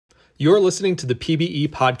You're listening to the PBE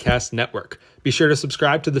Podcast Network. Be sure to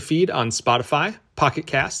subscribe to the feed on Spotify, Pocket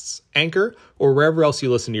Casts, Anchor, or wherever else you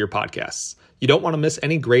listen to your podcasts. You don't want to miss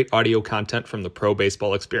any great audio content from the pro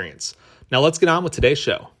baseball experience. Now let's get on with today's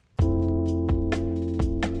show.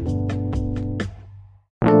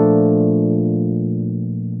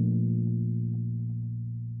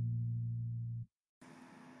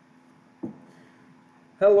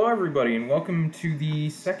 Hello, everybody, and welcome to the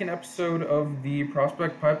second episode of the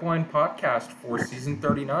Prospect Pipeline podcast for season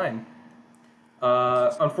 39.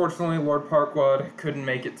 Unfortunately, Lord Parkwad couldn't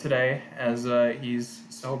make it today as he's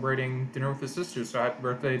celebrating dinner with his sister. So happy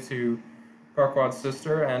birthday to Parkwad's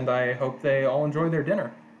sister, and I hope they all enjoy their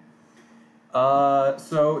dinner.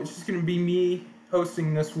 So it's just going to be me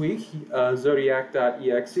hosting this week,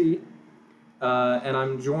 Zodiac.exe, and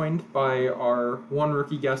I'm joined by our one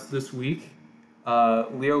rookie guest this week,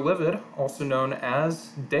 Leo Livid, also known as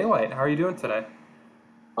Daylight. How are you doing today?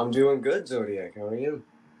 I'm doing good, Zodiac. How are you?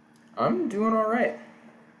 I'm doing all right.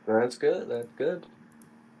 That's good. That's good.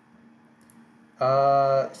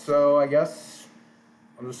 So I guess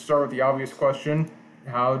I'll just start with the obvious question.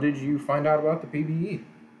 How did you find out about the PBE?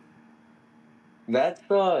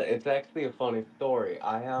 It's actually a funny story.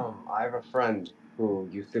 I have a friend who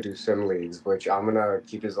used to do sim leagues, which I'm gonna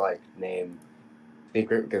keep his name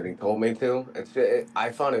secret because he told me to.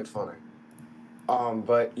 I found it funny.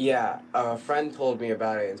 But yeah, a friend told me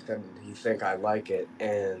about it and said he think I like it,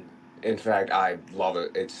 and in fact I love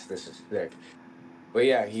it. This is sick. But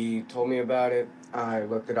yeah, he told me about it. I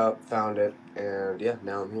looked it up, found it, and yeah,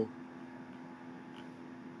 now I'm here.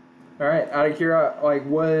 All right, out of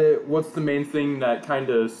curiosity, what's the main thing that kind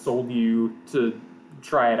of sold you to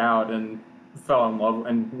try it out and fell in love,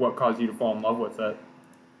 and what caused you to fall in love with it?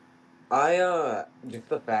 Just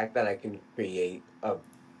the fact that I can create a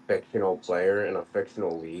fictional player in a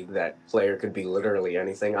fictional league. That player could be literally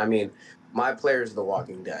anything. I mean, my player is The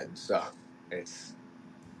Walking Dead, so it's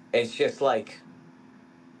just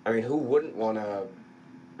who wouldn't want to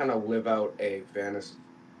kind of live out a fantasy,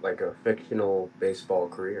 like a fictional baseball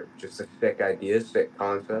career? Just a sick idea, sick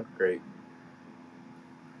concept, great.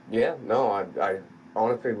 Yeah, no, I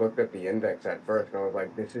honestly looked at the index at first and I was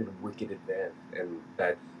like, this is wicked advanced, and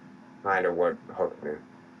that's kind of what hooked me.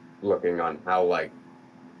 Looking on how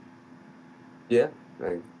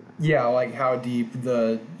how deep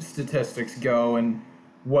the statistics go and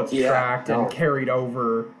what's tracked and carried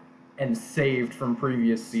over and saved from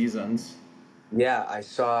previous seasons. Yeah, I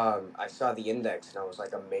saw the index and I was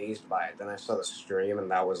amazed by it. Then I saw the stream and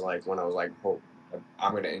that was when I was oh,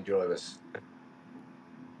 I'm gonna enjoy this.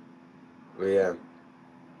 But yeah,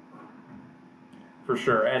 for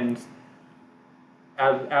sure. And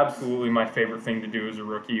absolutely my favorite thing to do as a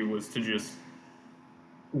rookie was to just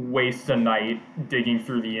waste a night digging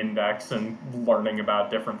through the index and learning about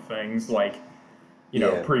different things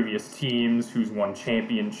previous teams, who's won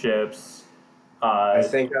championships. I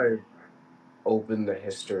think I opened the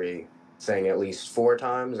history thing at least 4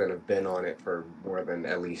 times and have been on it for more than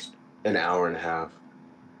at least an hour and a half.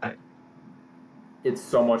 It's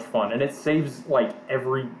so much fun, and it saves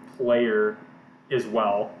every player as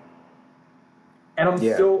well. And I'm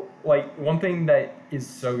still, one thing that is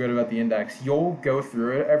so good about the index, you'll go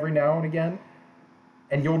through it every now and again,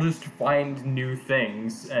 and you'll just find new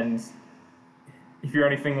things. And if you're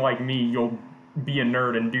anything like me, you'll be a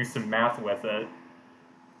nerd and do some math with it.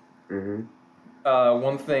 Mm-hmm.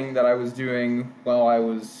 One thing that I was doing while I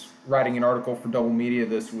was writing an article for Double Media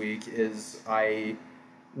this week is I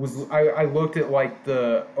looked at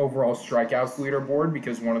the overall strikeouts leaderboard,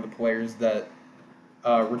 because one of the players that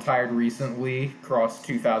retired recently crossed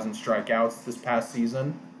 2,000 strikeouts this past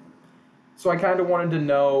season. So I kind of wanted to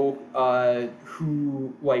know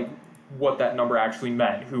what that number actually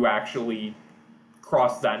meant, who actually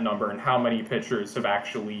crossed that number, and how many pitchers have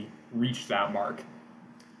actually reached that mark.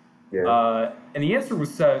 Yeah. And the answer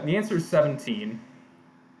is 17.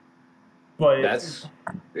 But that's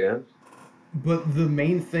But the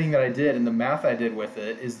main thing that I did, and the math I did with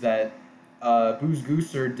it, is that Booz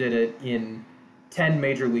Gooser did it in 10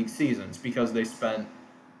 major league seasons, because they spent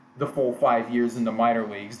the full 5 years in the minor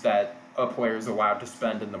leagues that a player is allowed to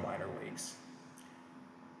spend in the minor leagues.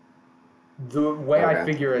 The way I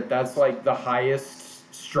figure it, that's the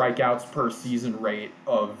highest strikeouts per season rate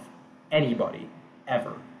of anybody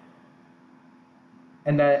ever.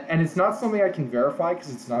 And it's not something I can verify,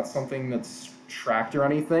 because it's not something that's tracked or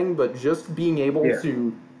anything, but just being able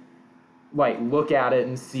to look at it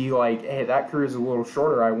and see hey, that career is a little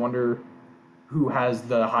shorter, I wonder who has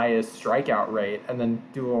the highest strikeout rate, and then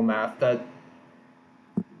do a little math.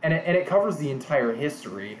 And it covers the entire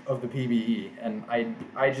history of the PBE, and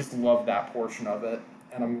I just love that portion of it.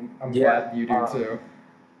 and I'm Yeah. glad you do too.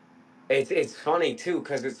 It's funny too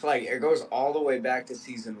because it's like it goes all the way back to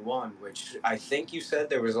season one, which I think you said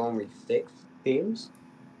there was only 6 teams.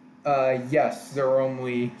 Yes, there were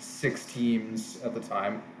only 6 teams at the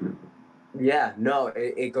time. Yeah, no,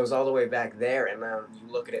 it goes all the way back there, and now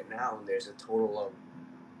you look at it now, and there's a total of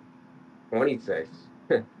 26.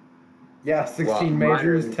 Yeah, Well, 16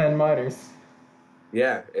 majors, minor. 10 minors.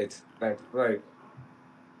 Yeah, that's a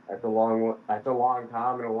that's a long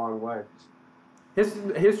time and a long way.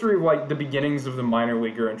 History of like the beginnings of the minor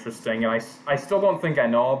league are interesting, and I still don't think I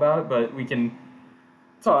know about it, but we can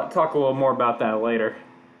talk a little more about that later.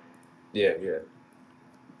 Yeah, yeah.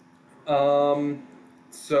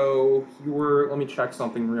 So you were. Let me check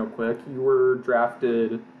something real quick. You were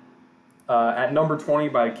drafted at number 20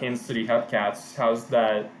 by Kansas City Hepcats. How's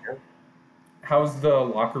that? How's the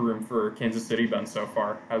locker room for Kansas City been so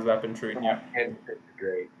far? How's that been treating you? It's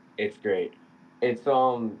great. It's great. It's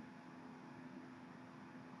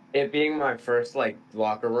it being my first like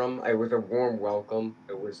locker room, it was a warm welcome.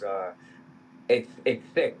 It was it's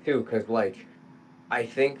sick too because like I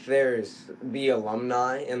think there's the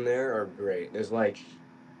alumni in there are great. There's like,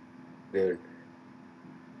 dude,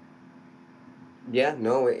 yeah,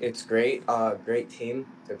 no, it's great. Great team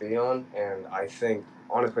to be on, and I think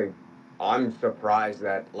honestly, I'm surprised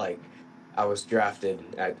that like I was drafted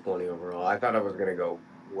at 20 overall. I thought I was gonna go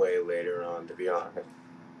way later on, to be honest.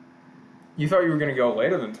 You thought you were going to go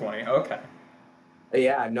later than 20. Okay.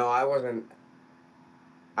 Yeah, no, I wasn't.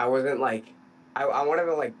 I wasn't like. I wanted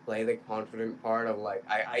to like play the confident part of like.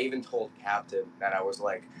 I even told captain that I was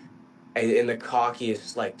like in the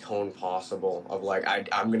cockiest like tone possible of like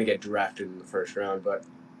I'm gonna get drafted in the first round, but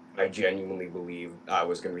I genuinely believe I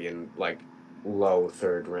was gonna be in like low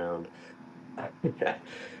third round.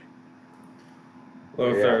 Low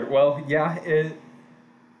Yeah. third. Well, yeah,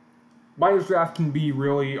 minors draft can be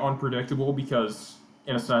really unpredictable because,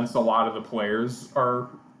 in a sense, a lot of the players are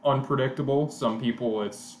unpredictable. Some people,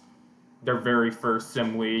 it's their very first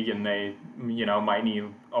sim league, and they, might need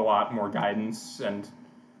a lot more guidance and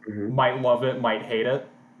Hmm. might love it, might hate it.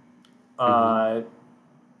 Hmm. Uh,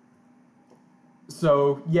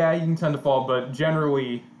 so yeah, you can tend to fall, but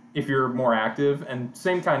generally, if you're more active, and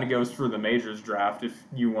same kind of goes for the majors draft, if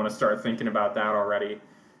you want to start thinking about that already,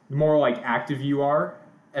 the more like active you are,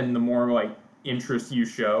 and the more like interest you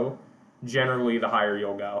show, generally the higher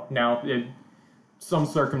you'll go. Now, some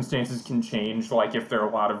circumstances can change, like if there are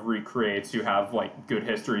a lot of recreates who have like good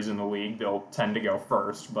histories in the league, they'll tend to go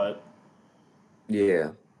first, but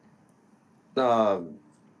Yeah. Um,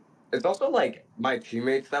 it's also like my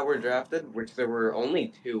teammates that were drafted, which there were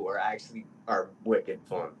only two, are wicked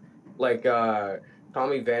fun. Like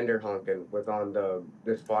Tommy Vanderhunken was on the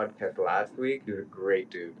this podcast last week. He's a great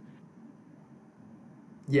dude.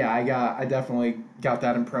 yeah, I definitely got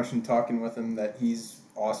that impression talking with him that he's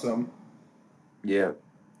awesome. Yeah.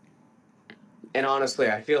 And honestly,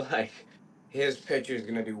 I feel like his pitcher is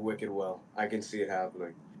gonna do wicked well. I can see it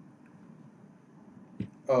happening.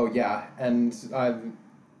 Oh yeah, and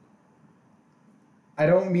I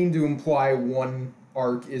don't mean to imply one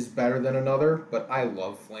arc is better than another, but I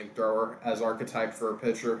love flamethrower as archetype for a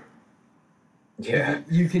pitcher. Yeah.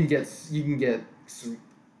 You can get some.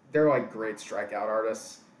 They're like great strikeout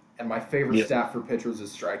artists, and my favorite Yeah. stat for pitchers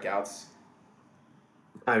is strikeouts.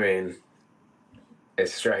 I mean,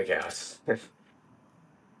 it's strikeouts.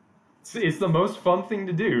 It's the most fun thing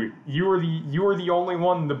to do. You were the only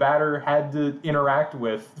one the batter had to interact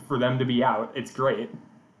with for them to be out. It's great.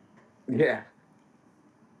 Yeah.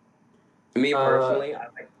 Me Uh, personally,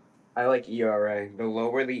 I like ERA. The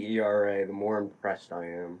lower the ERA, the more impressed I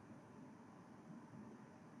am.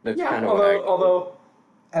 That's yeah, kind of what I go. although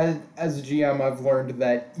as a GM, I've learned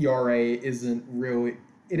that ERA isn't really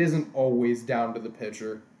it isn't always down to the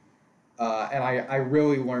pitcher. And I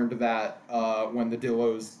really learned that when the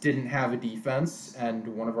Dillos didn't have a defense and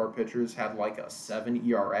one of our pitchers had like a 7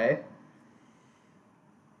 ERA.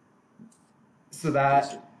 So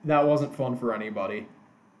that wasn't fun for anybody.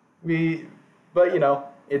 But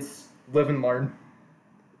it's live and learn.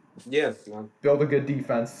 Yeah, yeah. Build a good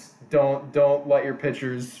defense. Don't let your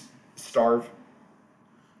pitchers starve.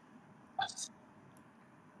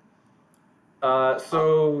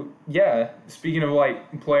 So yeah, speaking of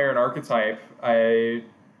like player and archetype,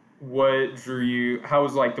 what drew you? How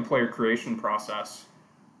was like the player creation process?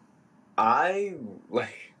 I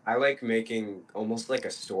I like making almost like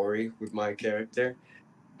a story with my character.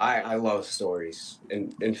 I love stories.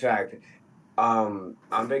 In fact, I'm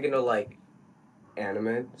big into like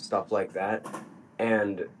anime, stuff like that.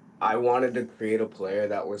 And I wanted to create a player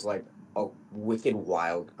that was like a wicked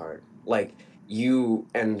wild card. Like you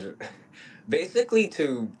and basically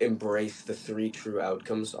to embrace the three true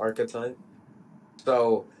outcomes archetype.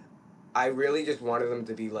 So I really just wanted them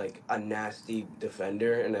to be like a nasty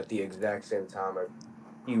defender and at the exact same time a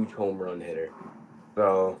huge home run hitter.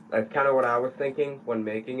 So that's kind of what I was thinking when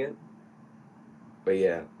making it. But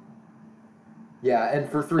yeah. Yeah, and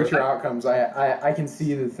for three And true outcomes, I can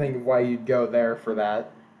see the thing of why you'd go there for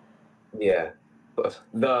that. yeah.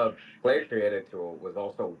 The player creator tool was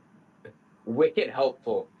also wicked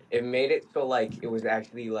helpful. It made it so like it was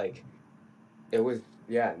actually like it was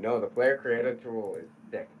yeah, no, the player creator tool is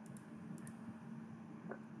sick.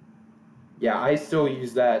 Yeah, I still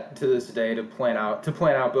use that to this day to plan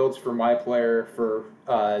out builds for my player, for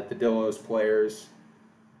the Dillos players.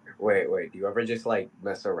 Wait, do you ever just like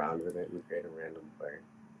mess around with it and create a random player?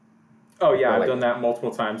 Oh yeah, Or I've like done that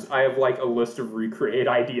multiple times. I have like a list of recreate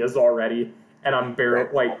ideas already, and I'm barely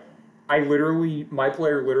that like, my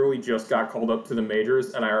player literally just got called up to the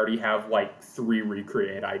majors, and I already have like 3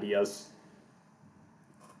 recreate ideas.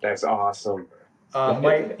 that's awesome.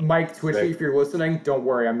 Mike Twitchy, Sick. if you're listening, don't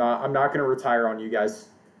worry. I'm not gonna retire on you guys.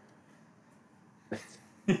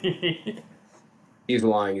 He's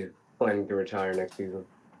lying. He's planning to retire next season.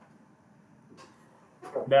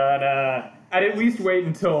 Nah. I'd at least wait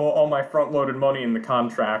until all my front-loaded money in the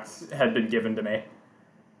contracts had been given to me.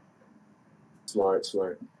 Smart.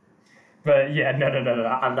 But yeah, no.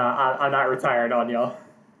 I'm not retired on y'all.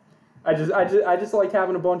 I just like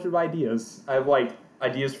having a bunch of ideas. I have like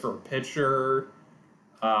ideas for a pitcher.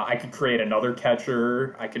 I could create another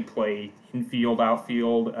catcher. I could play infield,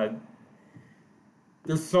 outfield.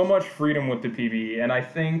 There's so much freedom with the PBE, and I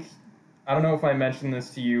don't know if I mentioned this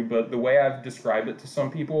to you, but the way I've described it to some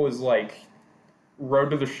people is like Road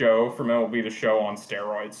to the Show from MLB The Show on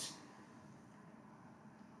steroids.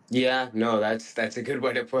 Yeah, no, that's a good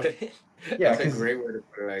way to put it. Yeah, That's a because great way to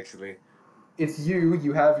put it, actually. it's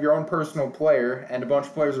you have your own personal player and a bunch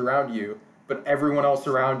of players around you, but everyone else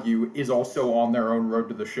around you is also on their own road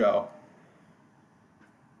to the show.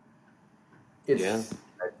 Yeah, It's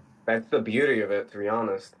that's the beauty of it, to be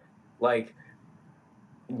honest. Like,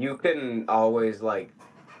 you can always, like,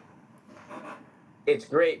 it's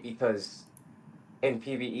great because in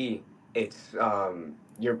PvE, it's,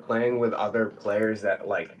 you're playing with other players that,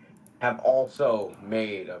 like, have also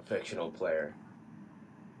made a fictional player.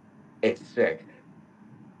 It's sick.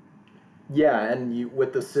 yeah, and you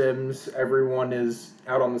with the Sims, everyone is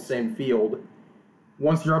out on the same field.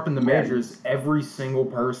 Once you're up in the Yeah, majors, every single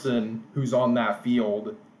person who's on that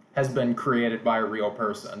field has been created by a real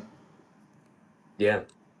person. yeah,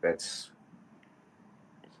 that's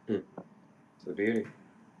it's the beauty.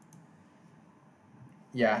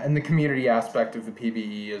 Yeah, and the community aspect of the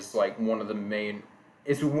PBE is like one of the main.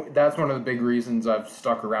 That's one of the big reasons I've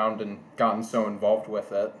stuck around and gotten so involved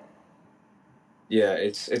with it. Yeah,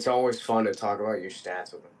 it's always fun to talk about your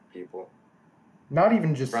stats with other people. Not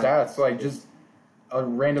even just Right. stats, like just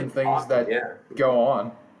random Just things talking, that yeah. go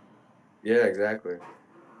on. Yeah, exactly.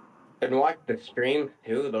 And watch the streams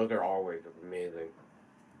too, those are always amazing.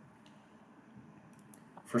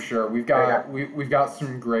 For sure, we've got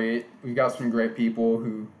some great people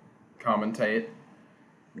who commentate,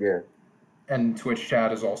 Yeah. and Twitch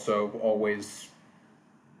chat is also always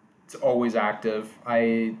active.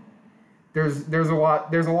 There's a lot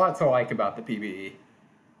to like about the PBE.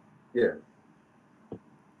 Yeah.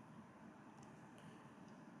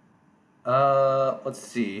 Let's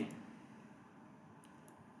see.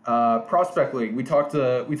 Prospect League. We talked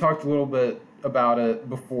a little bit about it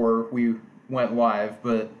before we went live,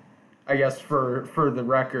 but I guess for the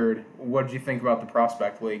record, what did you think about the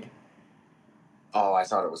Prospect League? Oh, I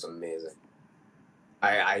thought it was amazing.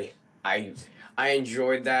 I I I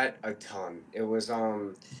enjoyed that a ton. It was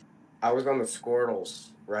I was on the Squirtles,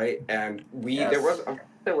 right? And Yes.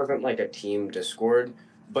 there wasn't like a team Discord,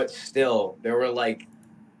 but still there were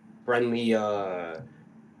friendly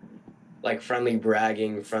friendly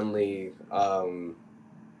bragging, friendly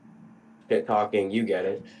shit talking, you get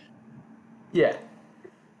it. Yeah.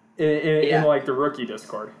 In Yeah. like the rookie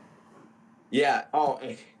Discord. Yeah. Oh,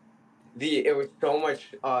 it was so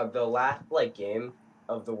much the last game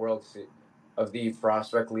of of the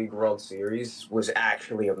Prospect League World Series was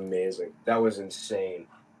actually amazing. That was insane.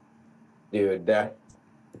 Dude, that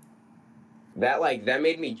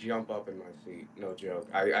made me jump up in my seat, no joke.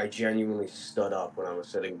 I genuinely stood up when I was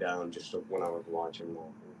sitting down just when I was watching that.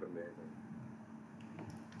 It was amazing.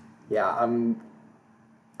 Yeah,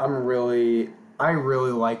 I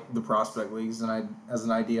really like the prospect leagues as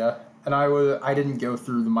an idea. And I didn't go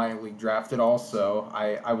through the minor league draft at all, so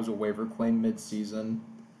I was a waiver claim mid season.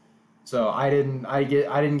 So I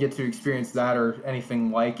didn't get to experience that or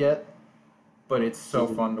anything like it, but it's so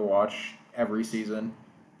Mhm. fun to watch every season.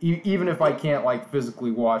 Even if I can't like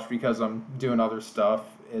physically watch because I'm doing other stuff,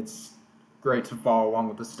 it's great to follow along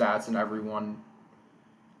with the stats and everyone,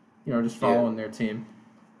 just Yeah. following their team.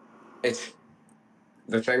 It's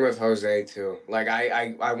the thing with Jose too. Like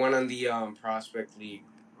I went on the prospect league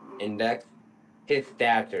index. His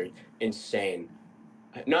stats are insane.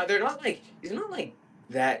 No, they're not like he's not like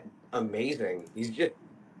that amazing. He's just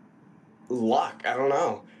luck. I don't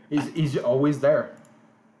know. He's always there.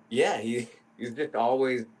 Yeah, he's just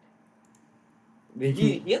always He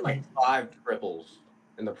can. he had like 5 triples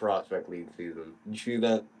in the prospect league season. Did you see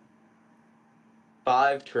that?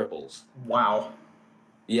 5 triples. Wow.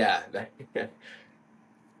 Yeah.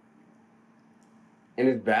 And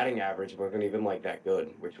his batting average wasn't even like that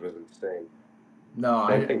good, which was insane. No,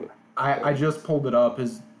 Same thing. I just pulled it up.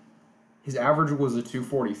 His average was a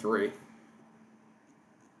 243.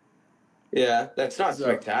 Yeah, that's not So,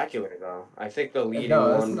 spectacular though. I think the leading no,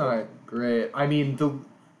 that's one. not great. I mean,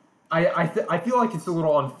 I feel like it's a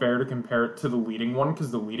little unfair to compare it to the leading one because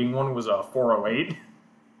the leading one was a 408.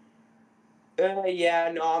 Yeah,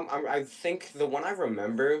 no, I think the one I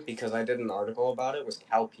remember because I did an article about it was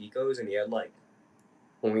Cal Pico's, and he had like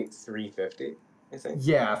 .350, I think.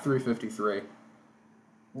 Yeah, 353.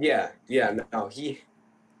 Yeah, no,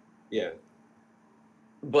 yeah,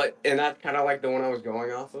 but and that's kind of like the one I was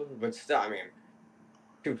going off of. But still, I mean,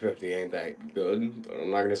 250 ain't that good, but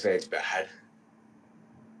I'm not gonna say it's bad.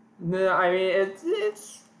 No, I mean it's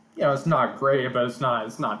it's not great, but it's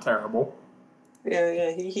not terrible.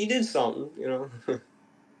 Yeah, he did something.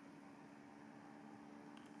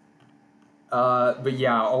 But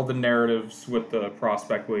yeah, all the narratives with the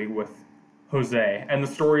prospect league with Jose and the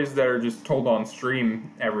stories that are just told on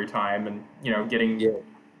stream every time, and Yeah.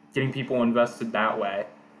 getting people invested that way.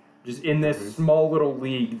 Just in this Hmm. small little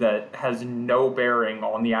league that has no bearing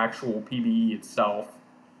on the actual PBE itself.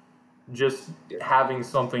 Just Yeah. having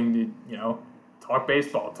something to, talk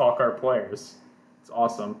baseball, talk our players. It's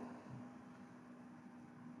awesome.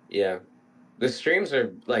 Yeah. The streamers are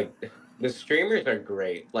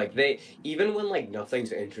great. Like they even when like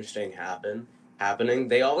nothing's interesting happening,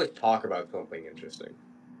 they always talk about something interesting.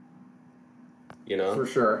 You For know?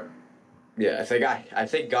 sure. Yeah,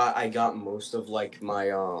 I got most of like my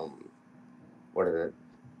what is it?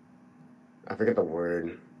 I forget the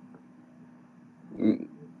word. Mm,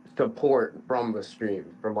 Support from the stream,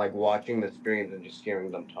 from like watching the streams and just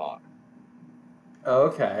hearing them talk.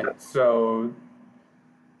 Okay. So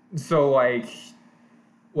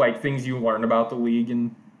like things you learn about the league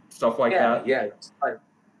and stuff like Yeah, that. yeah, just like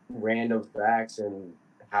random facts and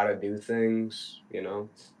how to do things.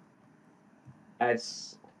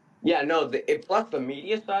 That's yeah, no. Plus the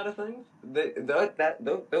media side of things,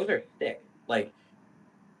 those are sick. Like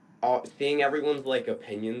seeing everyone's like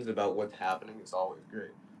opinions about what's happening is always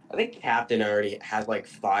great. I think Captain already has like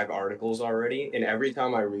 5 articles already, and every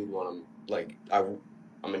time I read one, I'm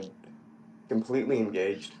like completely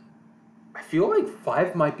engaged. I feel like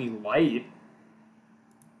 5 might be light.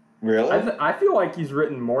 Really? I feel like he's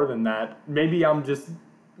written more than that. Maybe I'm just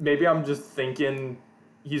thinking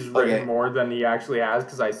he's written Okay, more than he actually has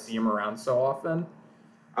because I see him around so often.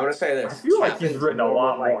 I'm gonna say I this: feel like he's Captain's written a normal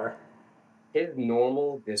lot like more. his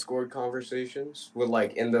normal Discord conversations with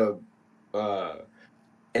like uh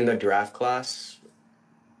in the draft class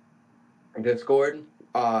Discord,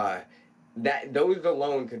 that those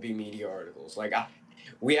alone could be media articles. Like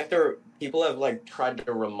people have like tried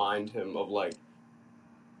to remind him of like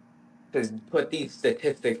to put these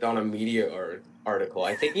statistics on a media article.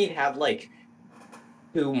 I think he'd have like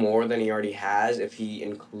 2 more than he already has if he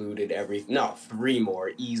included no, 3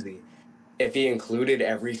 more easy if he included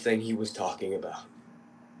everything he was talking about,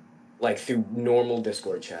 like through normal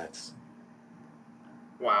Discord chats.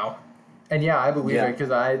 Wow. And yeah, I believe it Yeah,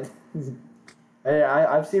 because I've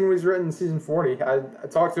seen what he's written in season 40. I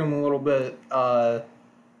talked to him a little bit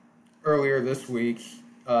earlier this week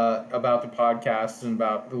about the podcast and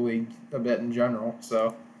about the league a bit in general.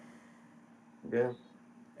 So, yeah.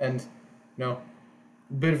 and a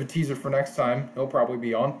bit of a teaser for next time. He'll probably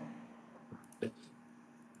be on.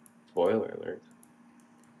 Spoiler alert.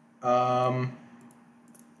 Um,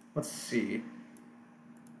 let's see.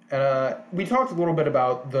 We talked a little bit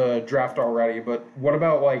about the draft already, but what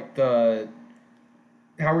about like how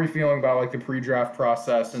are you feeling about like the pre-draft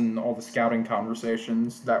process and all the scouting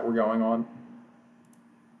conversations that were going on?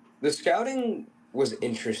 The scouting was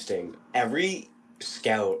interesting. Every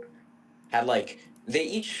scout had like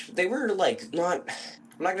they were like not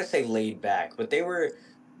I'm not gonna say laid back, but they were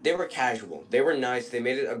casual. They were nice. They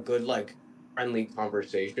made it a good like friendly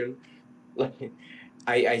conversation. Like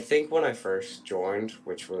I think when I first joined,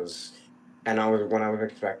 which was and when I was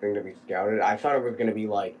expecting to be scouted, I thought it was gonna be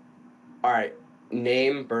like, all right,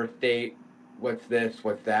 name, birth date, what's this,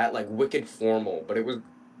 what's that, like wicked formal, but it was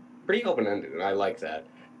pretty open ended, and I like that.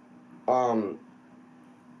 Um,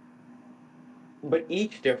 but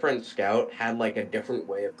each different scout had like a different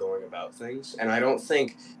way of going about things, and I don't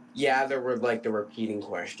think, yeah, there were like the repeating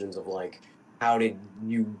questions of like, how did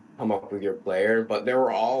you come up with your player? But they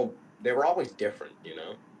were always different, you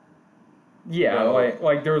know. Yeah, So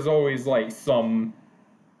like there was always like some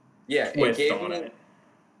yeah, twist on it.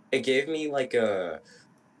 it gave me like a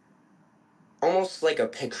almost like a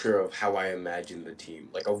picture of how I imagine the team,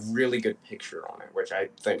 like a really good picture on it, which I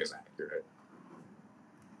think is accurate.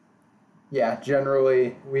 Yeah,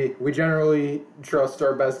 generally we generally trust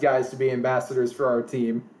our best guys to be ambassadors for our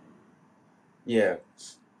team. Yeah.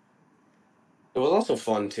 It was also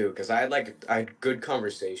fun too because I had good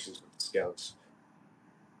conversations with the scouts,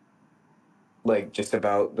 like just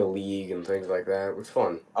about the league and things like that. It was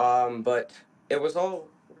fun. But it was all,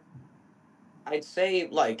 I'd say,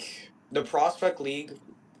 like the prospect league,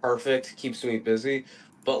 perfect, keeps me busy,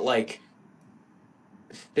 but like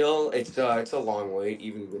still it's a long wait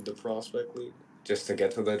even with the prospect league just to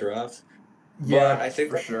get to the draft. But Yeah, I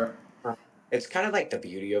think for sure. it's kind of like the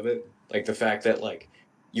beauty of it, like the fact that like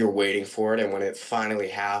you're waiting for it, and when it finally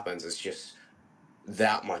happens, it's just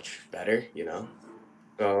that much better, you know.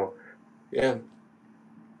 So yeah,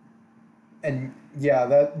 And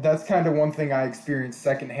yeah, that's kind of one thing I experienced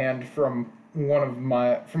secondhand from one of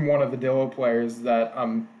the Dillo players that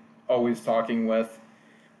I'm always talking with.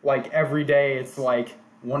 Like every day, it's like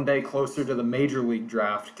one day closer to the major league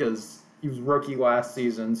draft because he was rookie last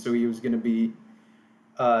season, so he was going to be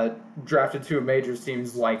drafted to a majors team.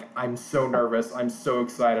 He's like, I'm so nervous, I'm so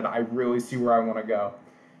excited, I really see where I want to go.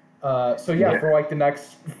 So yeah, yeah, for like the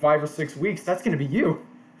next 5 or 6 weeks, that's going to be you.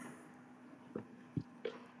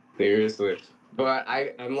 seriously. But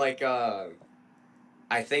I'm like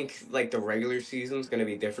I think like the regular season's gonna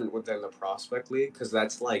be different within the prospect league because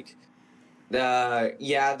that's like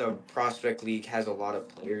the prospect league has a lot of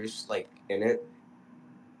players like in it,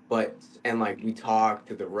 but and like we talk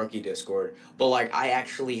to the rookie Discord, but like I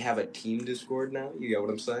actually have a team Discord now. You get what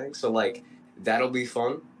I'm saying? So like that'll be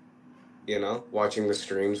fun, you know, watching the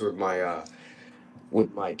streams with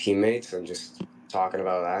my teammates and just talking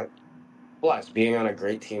about that. Plus, being on a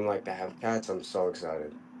great team like the Hepcats, I'm so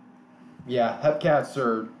excited. Yeah, Hepcats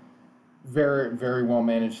are very well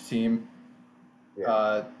managed team. Yeah.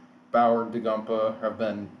 Uh, Bauer,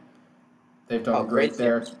 DeGumpa they've done Oh, great great team.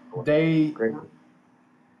 there. They Great.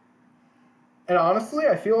 and honestly,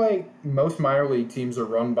 I feel like most minor league teams are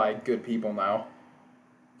run by good people now.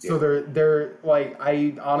 So Yeah. they're like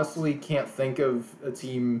I honestly can't think of a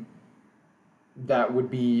team that would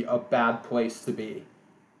be a bad place to be.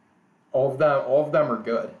 All of them are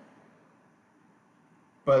good.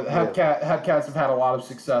 But Yeah. Hepcats have had a lot of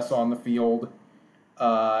success on the field.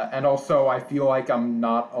 And also, I feel like I'm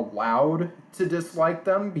not allowed to dislike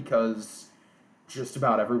them because just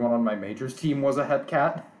about everyone on my majors team was a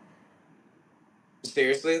Hepcat.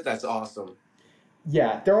 Seriously, that's awesome.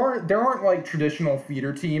 Yeah, there aren't like traditional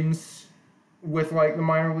feeder teams with like the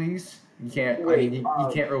minor leagues. You can't. I mean, Wait, you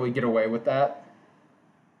can't really get away with that.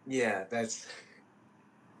 yeah, that's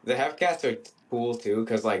the Hepcats are cool too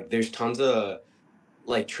because like there's tons of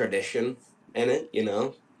like tradition in it. You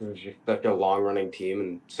know, it's just such a long running team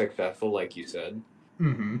and successful, like you said.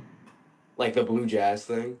 Mm-hmm. Like the Blue Jazz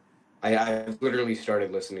thing. I've literally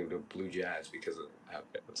started listening to Blue Jazz because of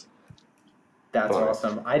Hepcats. That's But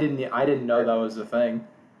awesome. I didn't know that was a thing.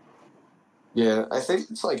 yeah, I think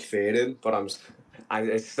it's like faded, but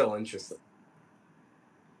it's still interesting.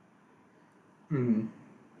 Mm-hmm.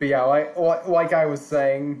 But yeah, like I was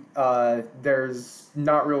saying, there's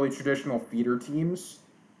not really traditional feeder teams.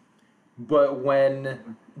 But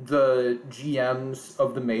when the GMs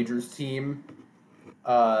of the majors team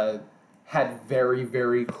uh, had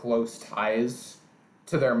very close ties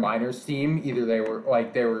to their minors team, either they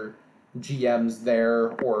were GMs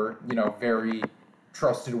there or very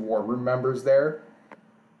trusted war room members there,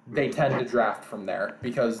 they Mhm. tend to draft from there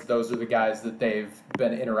because those are the guys that they've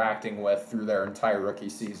been interacting with through their entire rookie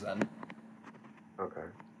season. Okay.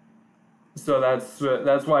 So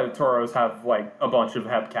that's why the Toros have like a bunch of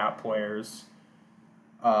Hepcat players.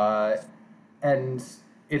 Uh, and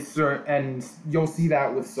and you'll see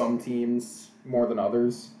that with some teams more than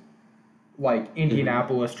others. Like Mhm.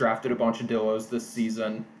 Indianapolis drafted a bunch of Dillos this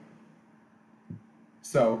season.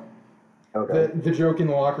 So Okay. the joke in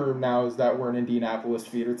the locker room now is that we're an Indianapolis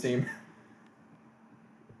feeder team.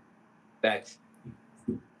 That's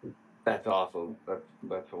that's awesome.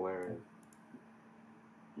 That's hilarious.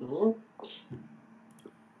 Mhm.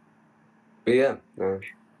 But yeah,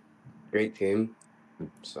 great team.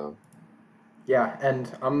 So Yeah,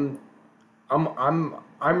 and I'm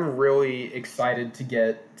really excited to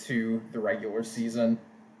get to the regular season.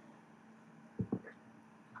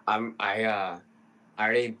 I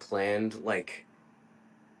already planned like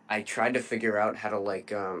I tried to figure out how to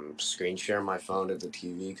like screen share my phone to the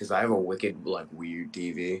TV because I have a wicked like weird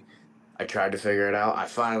TV. I tried to figure it out. I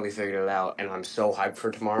finally figured it out, and I'm so hyped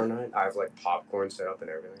for tomorrow night. I have like popcorn set up and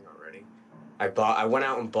everything already. I went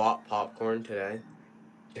out and bought popcorn today.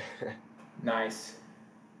 Nice.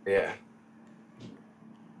 Yeah.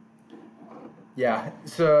 Yeah.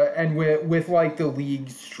 So and with like the league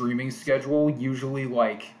streaming schedule, usually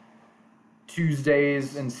like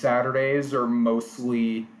Tuesdays and Saturdays are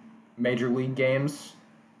mostly major league games,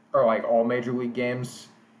 or like all major league games,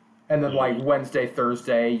 and then like Wednesday,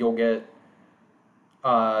 Thursday, you'll get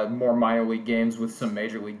more minor league games with some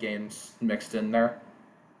major league games mixed in there.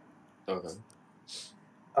 Okay.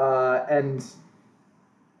 And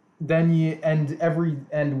then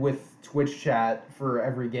and with Twitch chat for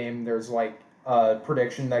every game, there's like a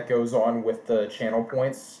prediction that goes on with the channel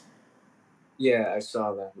points. Yeah, I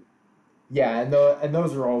saw that. Yeah, and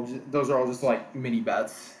those are all just like mini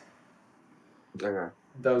bets. Okay.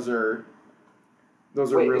 Those are Wait,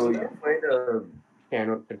 isn't really there a way to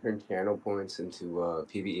turn channel points into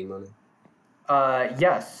PVE money?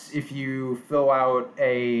 yes. If you fill out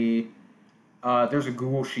a there's a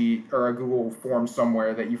Google sheet or a Google form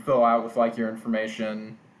somewhere that you fill out with like your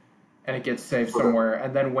information, and it gets saved somewhere.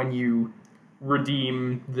 And then when you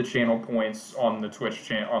redeem the channel points on the Twitch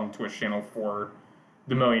channel for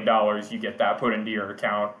the $1 million, you get that put into your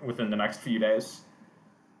account within the next few days.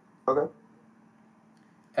 Okay.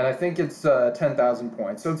 And I think it's 10,000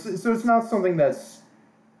 points. So it's not something that's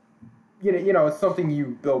it's something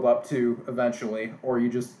you build up to eventually, or you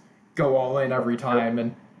just go all in every time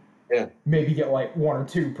and Yeah. maybe get like one or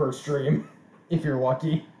two per stream if you're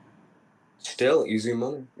lucky. Still easy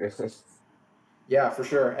money. Yeah, for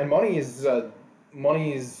sure. And money is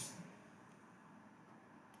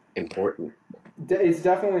Important. it's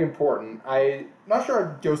definitely important. I'm not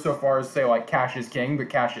sure I'd go so far as to say like cash is king, but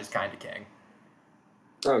cash is kind of king.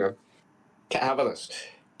 Okay. How about this?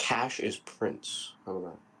 Cash is Prince. How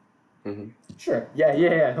about that? Mm-hmm. Sure.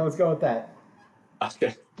 Yeah. Let's go with that.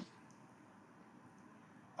 Okay.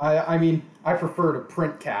 I mean, I prefer to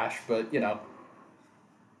print cash, but Yeah.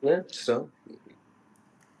 So.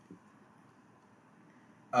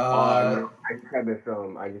 Uh, I just had this.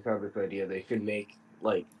 I just had this idea. They should make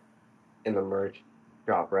like in the merch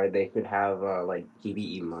shop, right? They should have like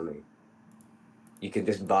PVE money. You could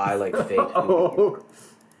just buy like fake. oh,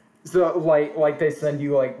 so like they send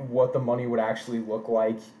you like what the money would actually look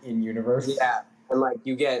like in universe. Yeah, and like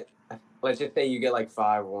you get, let's just say you get like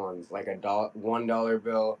 5 ones, like $1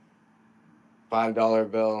 bill,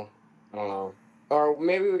 $5 bill. I don't know, or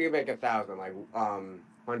maybe we could make 1,000, like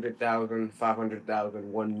 100,000,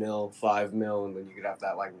 500,000, 1 mil, 5 mil, and then you could have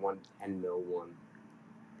that like 1 10 mil one.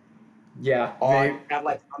 Yeah, Or you have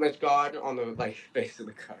like Thomas God on the like face of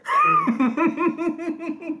the card.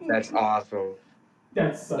 That's awesome.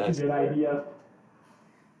 That's such a good idea.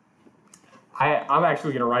 I'm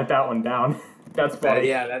actually gonna write that one down. That's funny.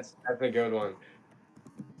 Yeah, that's a good one.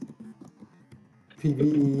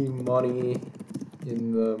 PVE money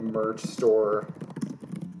in the merch store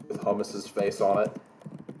with Hummus's face on it.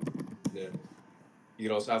 Yeah. You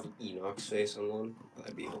could also have Enoch's face on one.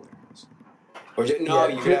 That'd be hilarious. Or you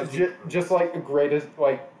could have just like the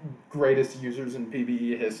greatest users in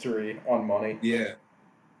PVE history on money. Yeah.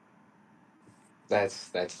 That's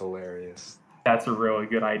hilarious. That's a really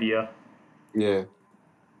good idea. Yeah.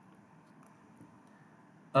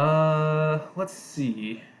 Let's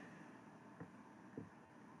see.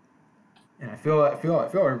 And I feel like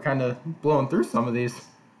we're kind of blowing through some of these.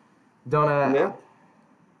 Don't Yeah.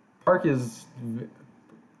 Park's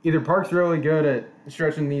really good at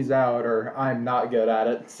stretching these out, or I'm not good at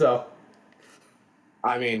it. So.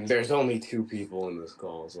 I mean, there's only 2 people in this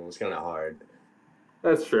call, so it's kind of hard.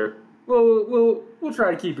 That's true. We'll try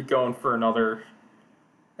to keep it going for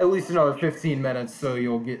at least another 15 minutes, so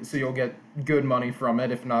you'll get good money from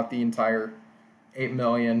it, if not the entire 8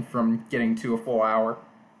 million from getting to a full hour.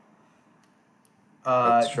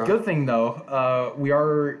 Good thing though,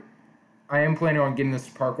 I am planning on getting this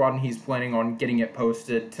to Parkwad, and he's planning on getting it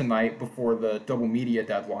posted tonight before the double media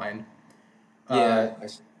deadline. Yeah.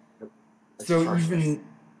 So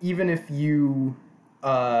even if we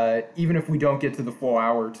don't get to the full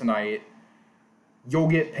hour tonight, you'll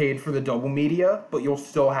get paid for the double media, but you'll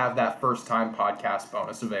still have that first time podcast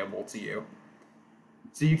bonus available to you.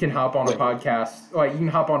 So you can hop on a Wait, podcast, like you can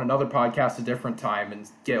hop on another podcast a different time and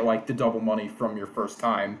get like the double money from your first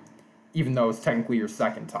time, even though it's technically your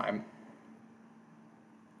second time.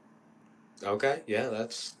 okay, yeah,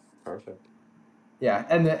 that's perfect. Yeah,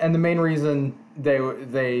 and the main reason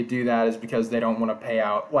they do that is because they don't want to pay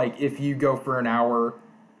out. Like if you go for an hour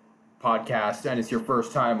podcast and it's your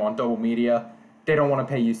first time on double media, they don't want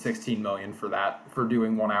to pay you 16 million for that for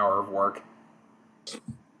doing 1 hour of work.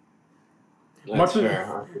 That's Much fair,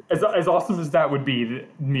 huh? as awesome as that would be, the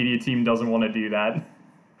media team doesn't want to do that.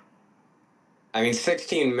 I mean,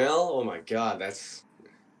 16 mil. Oh my God, that's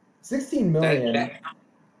 16 that million. that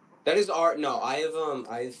that is our no. I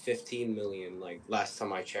have 15 million. Like last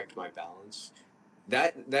time I checked my balance,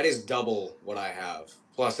 that is double what I have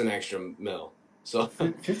plus an extra mil. So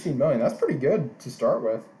 15 million. That's pretty good to start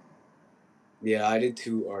with. yeah, I did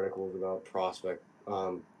 2 articles about prospect,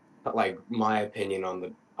 like my opinion on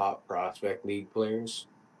the top prospect league players.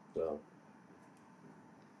 So,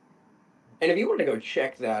 and if you want to go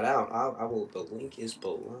check that out, I will. The link is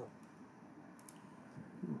below.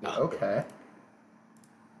 No, Okay.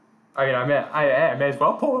 I mean, I may as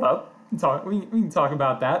well pull it up and talk. We can talk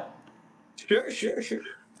about that. sure. Do you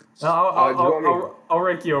want me? I'll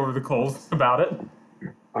rake you over the coals about it.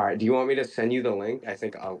 All right. Do you want me to send you the link? I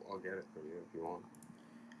think I'll get it from you if you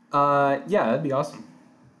want. Yeah, that'd be awesome.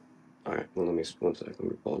 All right. Well, let me 1 second. Let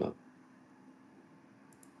me pull it up.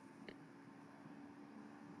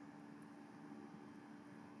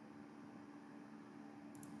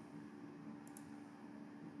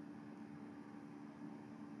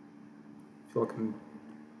 If you're looking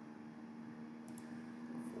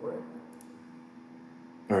for it.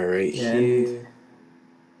 All right. And Here.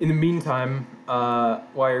 in the meantime,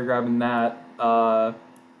 while you're grabbing that,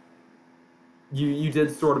 you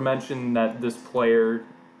did sort of mention that this player,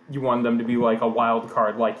 you want them to be like a wild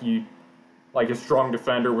card, like a strong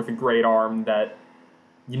defender with a great arm that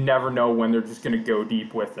you never know when they're just going to go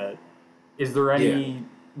deep with it. Is there Yeah. any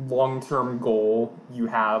long-term goal you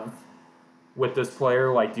have with this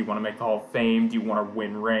player? Like, do you want to make the Hall of Fame? Do you want to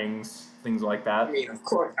win rings? Things like I that? mean, of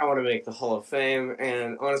course, I want to make the Hall of Fame,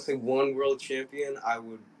 and honestly, one world champion,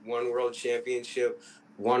 one world championship,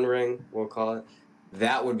 one ring, we'll call it.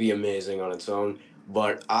 That would be amazing on its own.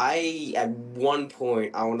 But at one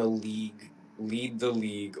point, I want to lead the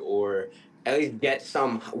league, or at least get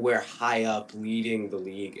somewhere high up, leading the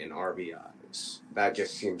league in RBIs. That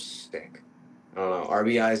just seems sick. I don't know.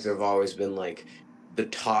 RBIs have always been like the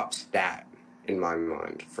top stat in my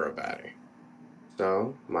mind for a batter.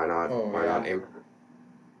 So why not? Oh, Why yeah. not aim?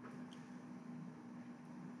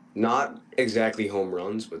 Not exactly home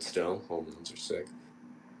runs, but still, home runs are sick.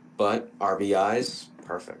 But RBIs,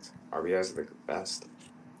 perfect. RBIs are the best.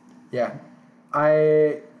 Yeah.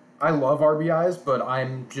 I love RBIs, but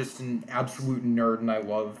I'm just an absolute nerd and I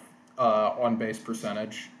love on base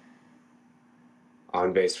percentage.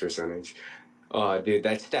 On base percentage. Dude,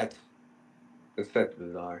 that's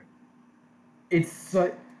bizarre. It's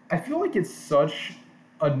I feel like it's such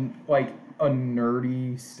a a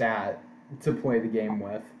nerdy stat to play the game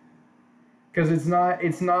with. Because it's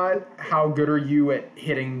not how good are you at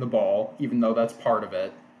hitting the ball, even though that's part of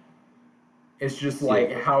it. It's just like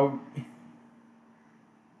Yeah.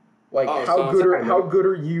 Oh, so it's like how good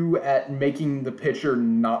are you at making the pitcher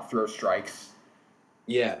not throw strikes?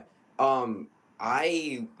 yeah. Um,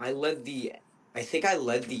 I led the I think I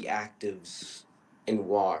led the actives in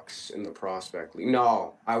walks in the prospect league.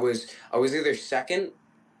 No, I was either second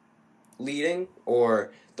leading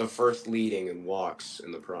or the first leading in walks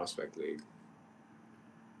in the prospect league.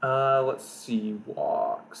 Let's see,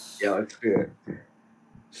 walks. Yeah, let's do it.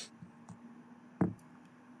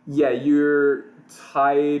 Yeah, you're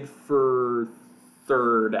tied for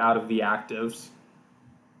third out of the actives.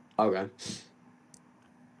 Okay.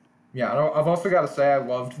 Yeah, I've also got to say I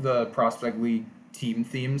loved the Prospect League team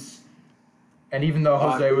themes. And even though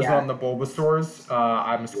Jose was Yeah. on the Bulbasaurs,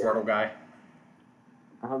 I'm a Squirtle guy.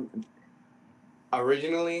 Um,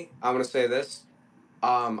 Originally, I'm gonna say this.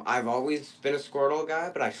 I've always been a Squirtle guy,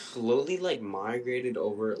 but I slowly like migrated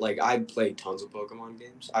over. Like I played tons of Pokemon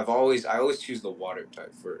games. I always choose the water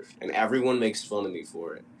type first, and everyone makes fun of me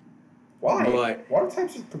for it. Why? But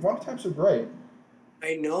The water types are great.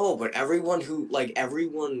 I know, but everyone, I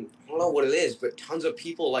don't know what it is, but tons of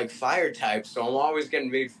people like fire types, so I'm always getting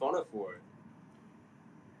made fun of for it.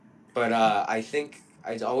 But I think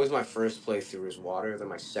it's always my first playthrough is water, then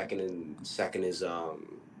my second is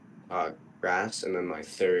grass, and then my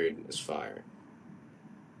third is fire.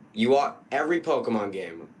 Every Pokemon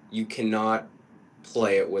game, you cannot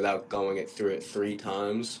play it without going through it 3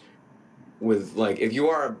 times. With like, if you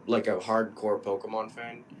are like a hardcore Pokemon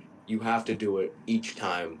fan, You have to do it each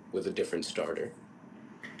time with a different starter.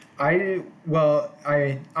 I'm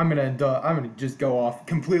gonna just go off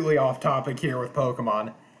completely off topic here with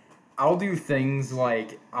Pokemon. I'll do things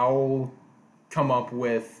like I'll come up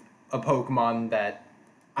with a Pokemon that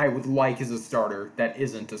I would like as a starter that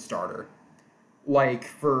isn't a starter. Like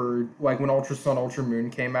when Ultra Sun Ultra Moon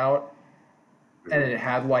came out, and it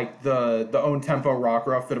had like the own tempo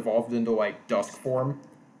Rockruff that evolved into like Dusk form.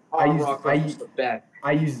 I Oh, used Rockruff is the best.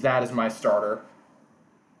 I used that as my starter.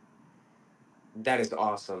 That is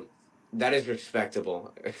awesome. That is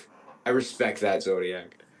respectable. I respect that,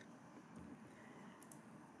 Zodiac.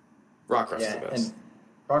 Rockruff's the Yeah, and best.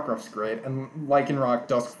 Rockruff's great, and Lycanroc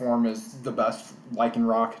Dusk form is the best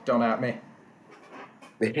Lycanroc. Don't at me.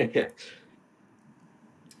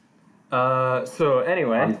 So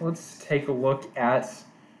anyway, let's take a look at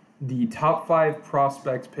the top 5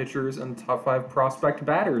 prospect pitchers and top 5 prospect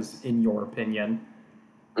batters in your opinion.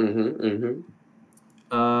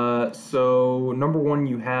 So number 1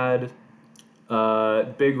 you had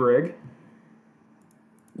Big Rig.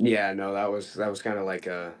 Yeah, no, that was kind of like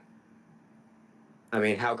a. I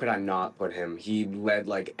mean, how could I not put him? He led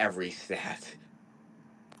like every stat.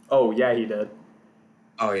 Oh yeah, he did.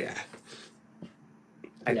 Oh yeah.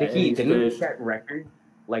 I Yeah, think he innings didn't he pitched. set records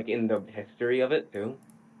like in the history of it too.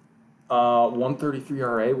 133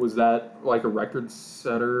 RA, was that like a record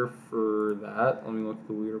setter for that? Let me look at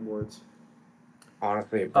the leaderboards.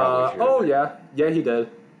 Honestly, it probably should. Oh yeah, he did.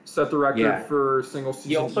 Set the record Yeah. for single He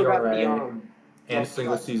season also got ERA the he and also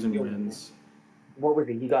single got season 3 wins. What was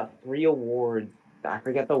it? He got 3 awards. I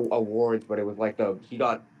forget the awards, but it was like he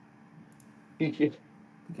got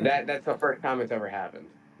that's the first time it's ever happened.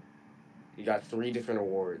 He got 3 different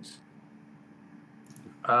awards.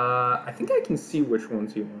 I think I can see which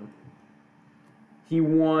ones he won. He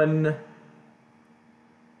won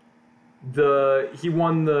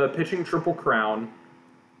the pitching triple crown.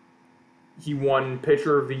 He won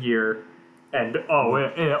pitcher of the year, and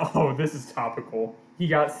this is topical. He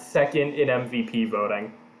got second in MVP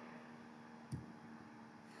voting.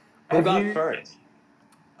 Who got first?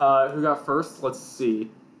 Who got first? Let's see.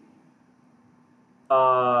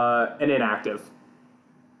 An inactive.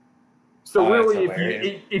 So really,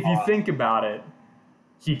 if you think about it,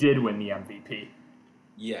 he did win the MVP.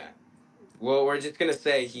 Yeah. Well, we're just gonna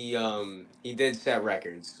say he did set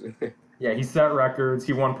records. Yeah, he set records.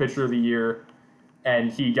 He won pitcher of the year, and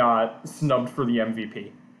he got snubbed for the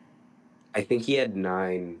MVP. I think he had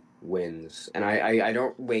 9 wins, and I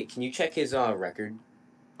don't wait. Can you check his record?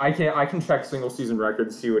 I can check single season record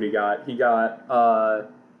to see what he got. He got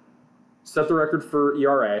set the record for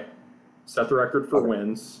ERA, set the record for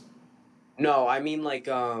wins. No, I mean like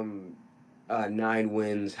 9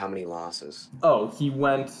 wins. How many losses? Oh, he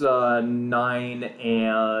went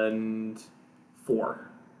 9-4.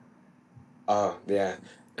 Oh yeah,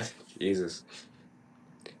 Jesus.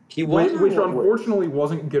 He won, which unfortunately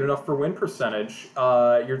wasn't good enough for win percentage.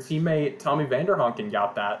 Your teammate Tommy Vanderhunken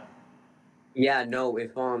got that. Yeah, no.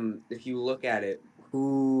 If you look at it,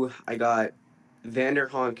 who I got,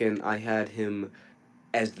 Vanderhonken, I had him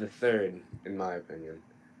as the 3rd in my opinion.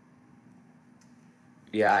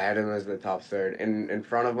 Yeah, I had him as the top 3rd, and in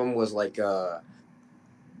front of him was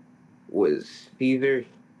was Caesar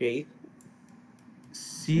Schaefer.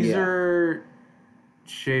 Caesar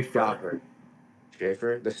Schaefer.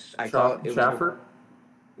 Schaefer. Schaffer.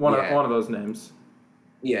 One of those names.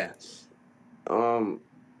 Yeah.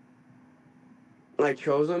 I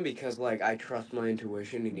chose him because like I trust my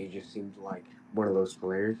intuition, and he just seemed like one of those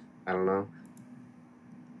players. I don't know.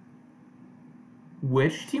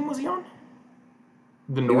 Which team was he on?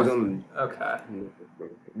 The North. Okay.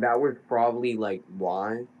 That was probably like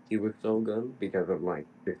why he was so good, because of like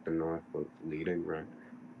just the North was leading, right?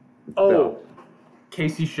 Oh,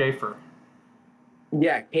 Casey Schaefer.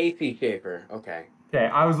 Yeah, Casey Schaefer. Okay. Okay,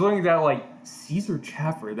 I was looking at that like Caesar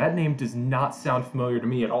Schaffer. That name does not sound familiar to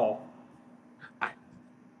me at all.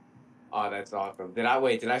 Oh, that's awesome. Did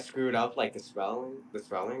I screw it up like the spelling,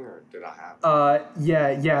 or did I have?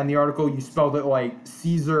 Yeah. In the article, you spelled it like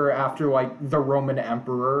Caesar after like the Roman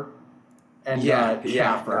emperor, and Schaffer.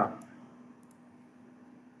 Yeah.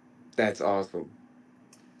 That's awesome.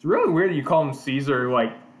 It's really weird that you call him Caesar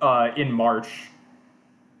like in March.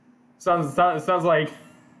 Sounds like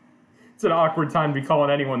it's an awkward time to be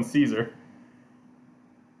calling anyone Caesar.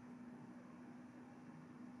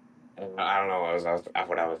 I don't know what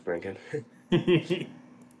I was thinking.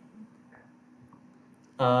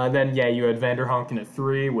 Then you had Vanderhunken at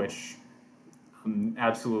 3, which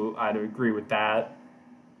I'd agree with that.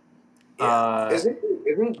 Yeah.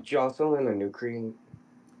 Isn't Jocelyn a new cream?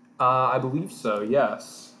 I believe so.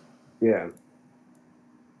 Yes. Yeah.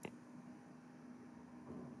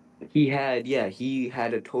 He had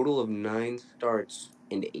a total of 9 starts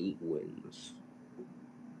and 8 wins.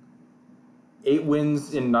 8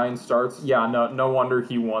 wins in 9 starts. Yeah, no wonder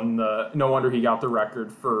he won the. No wonder he got the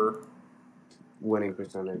record for Winning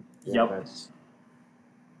percentage. Yeah, Yep. that's.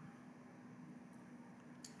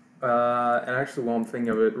 And actually, while I'm thinking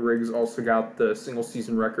of it, Riggs also got the single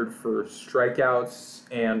season record for strikeouts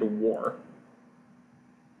and WAR.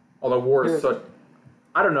 Although WAR is such,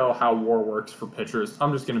 I don't know how WAR works for pitchers.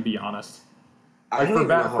 I'm just gonna be honest. I don't even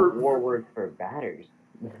know how WAR works for batters.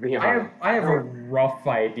 I have a rough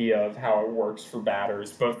idea of how it works for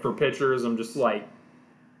batters, but for pitchers, I'm just like,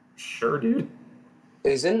 sure, dude.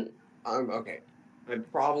 Isn't okay? I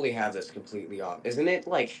probably have this completely off. Isn't it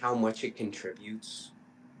like how much it contributes?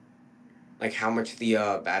 Like how much the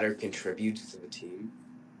batter contributes to the team?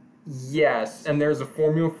 Yes, and there's a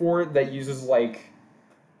formula for it that uses like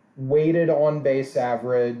weighted on base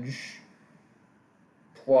average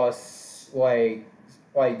plus like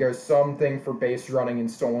there's something for base running and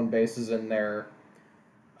stolen bases in there.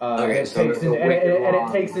 Okay, and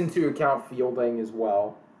it takes into account fielding as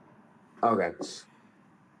well. Okay.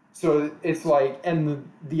 So it's like, and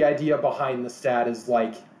the idea behind the stat is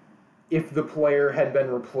like, if the player had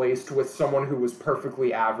been replaced with someone who was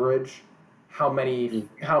perfectly average, how many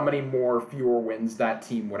fewer wins that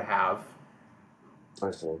team would have.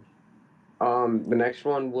 I see. The next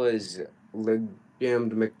one was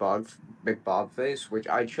Jammed McBobface, which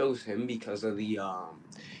I chose him because of the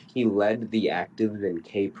he led the actives in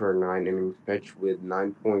K per 9 innings pitch with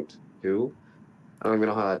 9.2. I don't even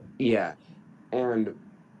know how that. Yeah, and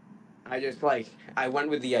I just I went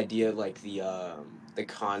with the idea like the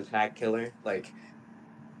contact killer. Like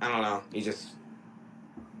I don't know, he just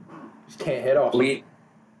can't hit off.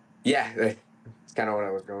 Yeah, that's kind of what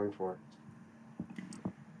I was going for.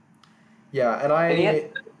 Yeah, and he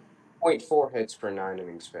had 0.4 hits per 9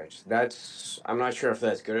 innings pitched. I'm not sure if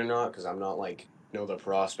that's good or not because I'm not the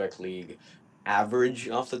prospect league average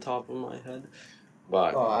off the top of my head.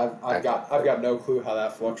 But I've got no clue how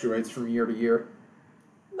that fluctuates from year to year.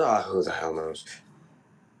 Who the hell knows?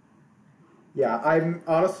 Yeah, I'm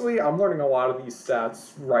learning a lot of these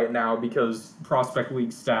stats right now because Prospect League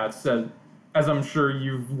stats, as I'm sure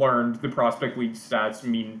you've learned, the Prospect League stats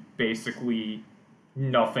mean basically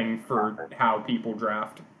nothing for how people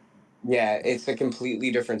draft. Yeah, it's a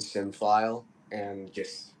completely different sim file and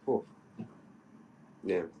just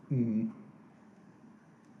yeah. Mm-hmm.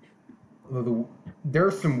 There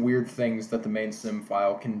are some weird things that the main sim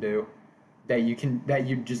file can do that you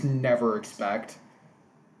just never expect.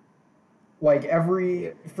 Like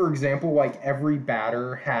for example, like every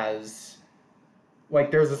batter has, like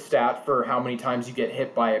there's a stat for how many times you get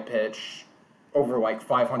hit by a pitch over like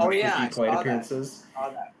 550 plate appearances. I saw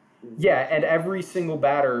that. Yeah, and every single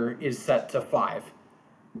batter is set to 5.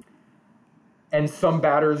 And some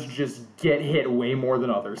batters just get hit way more than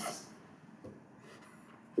others.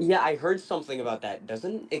 Yeah, I heard something about that.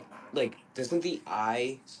 Doesn't the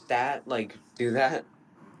eye stat do that?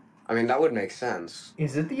 I mean, that would make sense.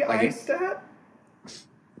 Is it the eye stat?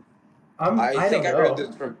 I think don't I heard know.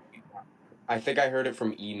 this from. I think I heard it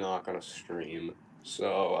from Enoch on a stream.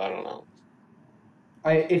 So I don't know.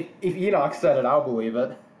 If Enoch said it, I'll believe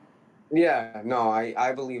it. Yeah, no,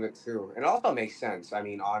 I believe it too. It also makes sense. I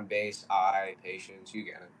mean, on base, eye, patience, you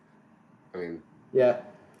get it. I mean, yeah.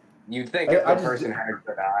 You'd think if the person had a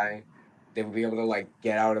good eye, they would be able to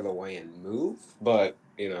get out of the way and move, but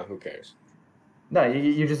who cares? No,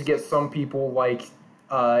 you just get some people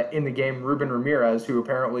in the game Ruben Ramirez who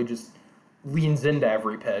apparently just leans into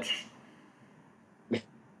every pitch.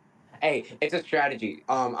 Hey, it's a strategy.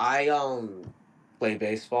 I play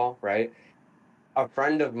baseball, right? A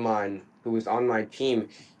friend of mine who was on my team,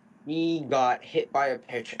 he got hit by a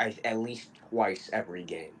pitch at least twice every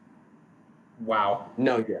game. Wow.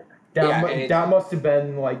 No joke. That must have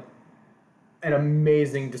been an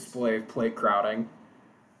amazing display of plate crowding.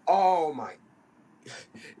 Oh my!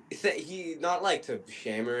 He not to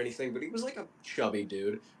shame or anything, but he was a chubby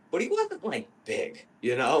dude. But he wasn't big,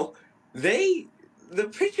 The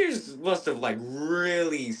pitchers must have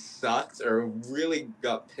really sucked or really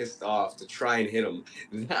got pissed off to try and hit him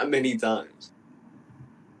that many times.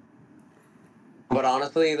 But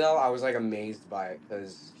honestly, though, I was amazed by it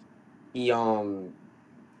because he'd always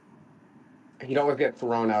get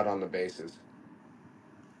thrown out on the bases.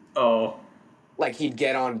 Oh. He'd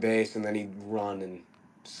get on base and then he'd run and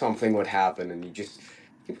something would happen and he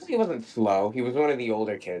wasn't slow. He was one of the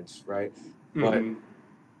older kids, right? Mm-hmm.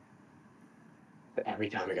 But every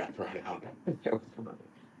time I got thrown out, it was funny.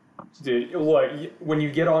 Dude, look, when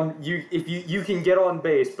you get on, if you can get on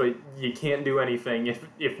base, but you can't do anything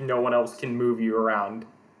if no one else can move you around.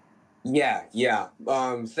 Yeah, yeah.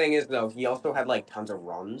 Thing is though, he also had like tons of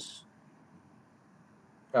runs,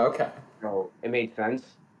 Okay. so it made sense,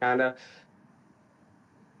 kind of.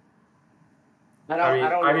 I I mean,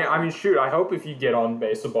 don't I mean, know. I mean, shoot. I hope if you get on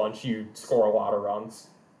base a bunch, you score a lot of runs.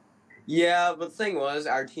 Yeah, but the thing was,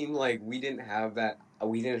 our team like we didn't have that.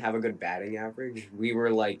 We didn't have a good batting average. We were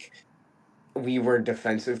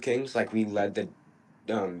defensive kings. Like we led the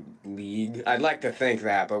league. I'd like to think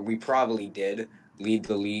that, but we probably did lead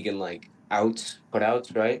the league in like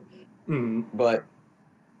putouts, right? Hmm. But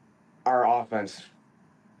our offense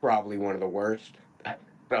probably one of the worst.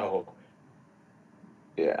 So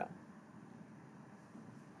yeah.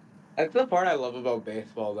 That's the part I love about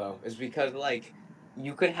baseball, though, is because like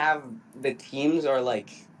you could have the teams are like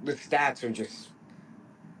the stats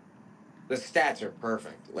are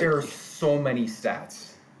perfect. There Like are so many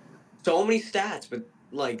stats. so many stats, but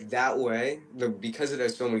like that way, because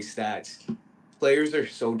there's so many stats, players are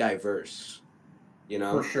so diverse. You For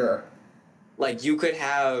know, sure. like you could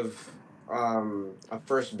have a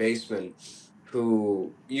first baseman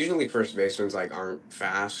who usually first basemen like aren't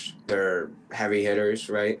fast; they're heavy hitters,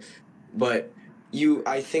 right? But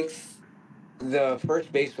I think the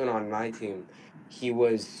first baseman on my team, he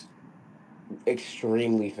was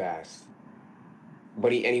extremely fast.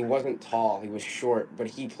 He wasn't tall, he was short, but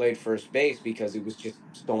he played first base because he was just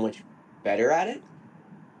so much better at it.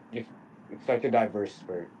 Just it's such a diverse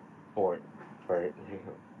sport.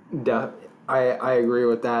 De- I agree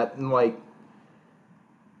with that. And like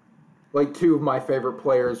two of my favorite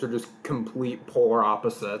players are just complete polar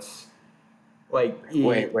opposites. Like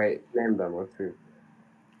Wait, name them. Let's see.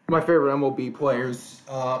 my favorite MLB players.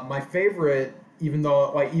 My favorite, even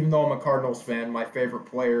though I'm a Cardinals fan, my favorite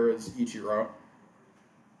player is Ichiro.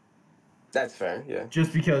 That's fair, yeah.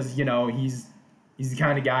 Just because he's the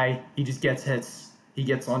kind of guy, he just gets hits, he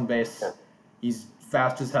gets on Yeah. base, he's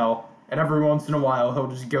fast as hell, and every once in a while he'll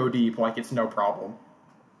just go deep like it's no problem.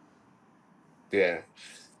 Yeah.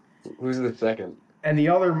 Who's the second? And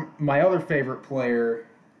my other favorite player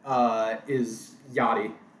is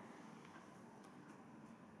Yachty.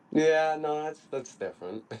 Yeah, no, that's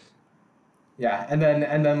different. Yeah, and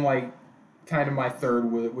then like kind of my third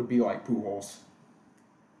would be like Pujols,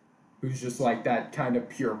 who's just like that kind of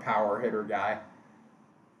pure power hitter guy.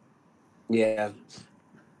 Yeah.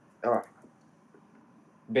 All right.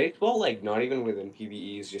 Baseball, like not even within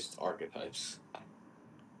PBE, is just archetypes.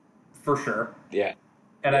 For sure. Yeah.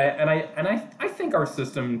 And I Yeah. and I and I think our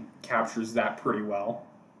system captures that pretty well.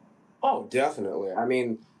 Oh, definitely. I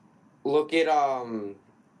mean, look at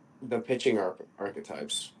the pitching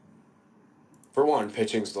archetypes. For one,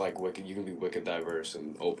 pitching's like wicked. You can be wicked diverse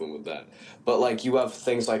and open with that. But like you have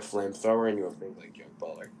things like flamethrower and you have things like junk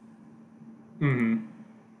baller. Mm-hmm.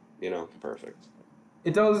 Perfect.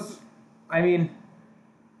 It does. I mean,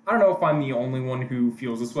 I don't know if I'm the only one who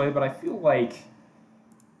feels this way, but I feel like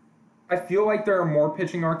there are more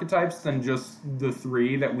pitching archetypes than just the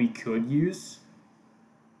three that we could use,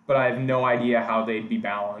 but I have no idea how they'd be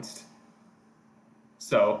balanced.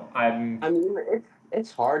 So I'm I mean,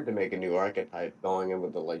 it's hard to make a new archetype going in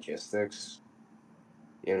with the logistics.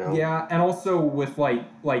 You know Yeah, and also with like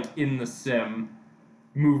in the sim,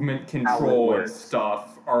 movement how it control and works.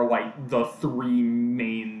 stuff are like the three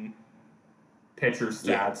main pitcher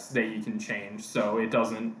Yeah. stats that you can change. So it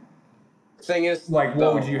doesn't Thing is, like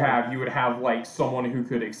what would though, you like have? You would have like someone who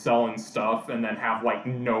could excel in stuff and then have like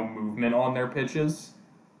no movement on their pitches,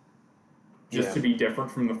 just yeah, to be different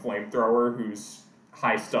from the flamethrower who's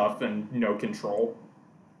high stuff and no control.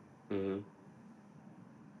 hmm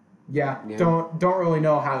Yeah, yeah. don't really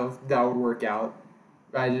know how that would work out.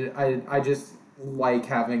 I just like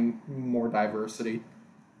having more diversity.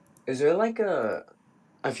 Is there like a?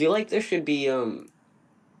 I feel like there should be an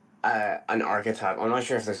archetype. I'm not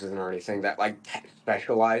sure if this is an already thing that like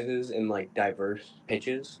specializes in like diverse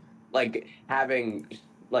pitches. Like having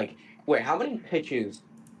like wait, how many pitches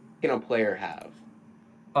can a player have?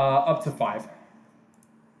 Up to five.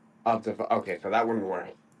 Okay, so that wouldn't work.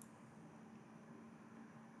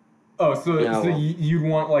 Oh, so No. you'd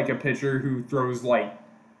want like a pitcher who throws like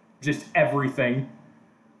just everything.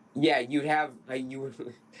 Yeah, you'd have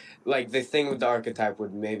like the thing with the archetype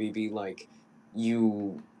would maybe be like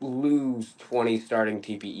you lose 20 starting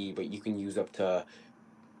TPE, but you can use up to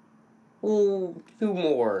two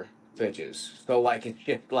more pitches. So like it's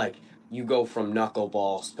just like you go from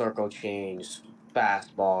knuckleball, circle change,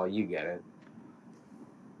 fastball, you get it.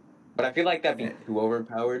 But I feel like that'd be too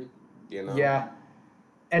overpowered, you know? Yeah,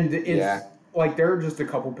 and it's Yeah. like there are just a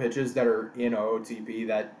couple pitches that are in OOTP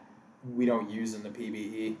that we don't use in the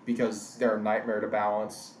PBE because they're a nightmare to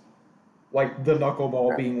balance. Like the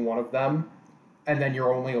knuckleball being one of them. and then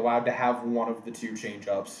you're only allowed to have one of the two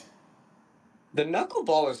change-ups. The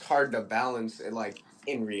knuckleball is hard to balance, like,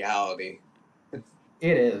 in reality.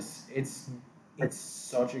 It is. It's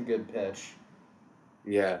such a good pitch.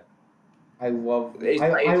 Yeah. I love I It's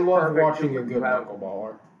love perfect too watching a when you good have,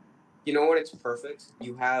 knuckleballer. you know what? It's perfect.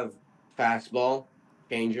 You have fastball,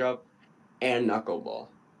 changeup, and knuckleball.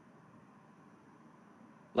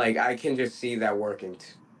 Like I can just see that working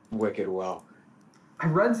wicked well. I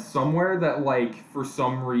read somewhere that like for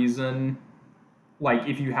some reason, like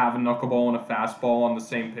if you have a knuckleball and a fastball on the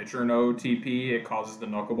same pitcher in OTP, it causes the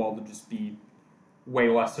knuckleball to just be way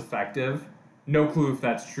less effective. No clue if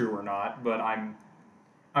that's true or not, but I'm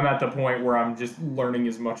at the point where I'm just learning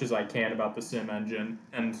as much as I can about the sim engine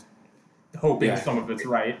and hoping Yeah. some of it's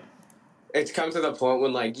right. It's come to the point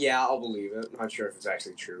when like, yeah, I'll believe it. Not sure if it's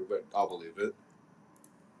actually true, but I'll believe it.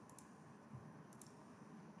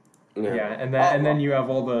 Yeah. Yeah, Oh and then well. you have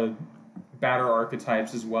all the batter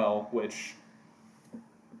archetypes as well, which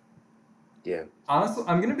Yeah. honestly,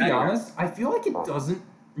 I'm gonna be Anyway. honest, I feel like it Oh. doesn't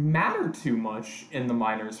matter too much in the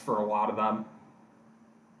minors for a lot of them.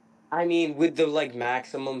 I mean, with the like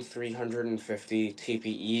maximum 350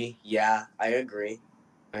 TPE, yeah, I agree.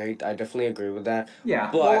 I definitely agree with that. Yeah,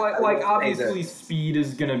 well, But I like will say obviously this. speed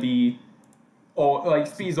is gonna be, oh, like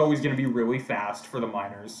speed's always gonna be really fast for the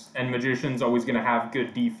minors, and magician's always gonna have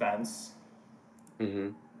good defense.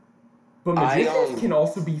 Hmm. But I magicians can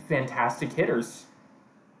also be fantastic hitters.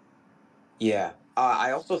 Yeah.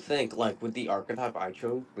 I also think like with the archetype I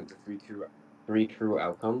chose with the three true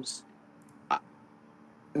outcomes, I,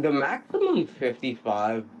 the maximum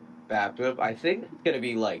 55 BAPIP, I think it's gonna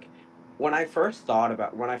be like when I first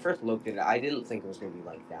looked at it, I didn't think it was gonna be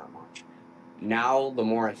like that much. Now, the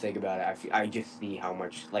more I think about it, I just see how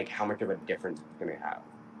much of a difference it's gonna have.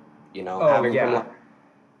 You know, Oh having from yeah, like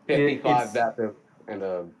 55 it's BAPIP and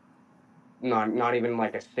a not even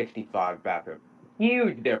like a 65 BAPIP,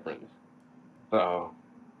 huge difference. So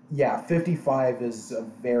yeah, 55 is a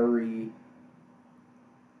very.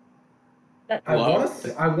 that's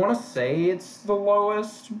low. I want to say it's the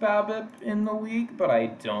lowest BABIP in the league, but I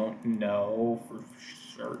don't know for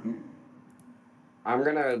certain. I'm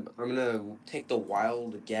gonna take the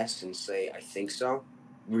wild guess and say I think so.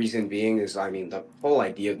 Reason being is I mean the whole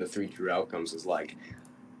idea of the three true outcomes is like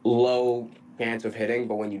low chance of hitting,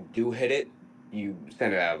 but when you do hit it, you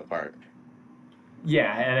send it out of the park.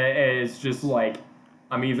 Yeah, and it's just like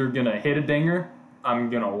I'm either gonna hit a dinger, I'm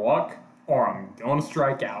gonna walk, or I'm gonna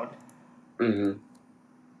strike out. Mm-hmm.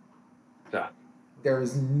 So, There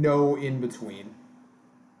is no in between.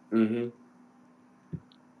 mm-hmm.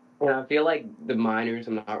 And I feel like the minors,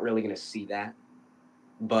 I'm not really gonna see that,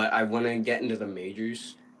 but I want to get into the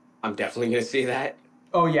majors. I'm definitely gonna see that.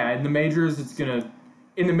 Oh yeah, in the majors, it's gonna.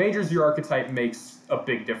 In the majors, your archetype makes a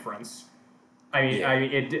big difference. Yeah.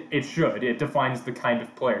 It should. It defines the kind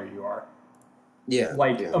of player you are. Yeah.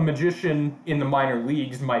 Like Yeah. a magician in the minor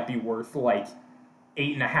leagues might be worth like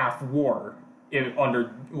 8.5 WAR if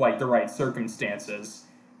under like the right circumstances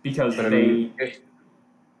because But I mean,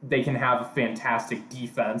 they can have a fantastic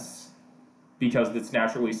defense because it's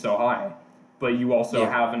naturally so high, but you also yeah.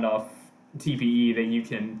 have enough TPE that you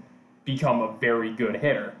can become a very good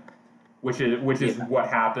hitter, which is Yeah. what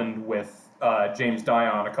happened with James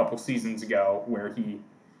Dion a couple seasons ago, where he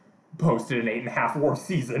posted an 8.5 WAR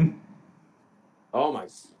season. Oh my,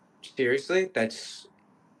 seriously? That's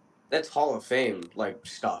Hall of Fame like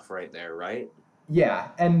stuff right there, right? Yeah,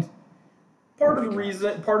 and Oh my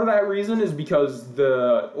god. part of that reason is because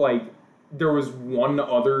there was one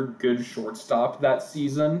other good shortstop that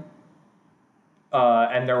season,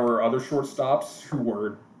 and there were other shortstops who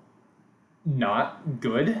were not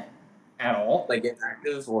good at all. Like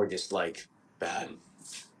inactive or just like bad.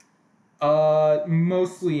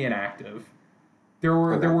 Mostly inactive.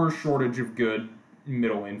 There Okay. were a shortage of good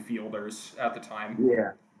middle infielders at the time.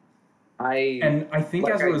 Yeah. I And I think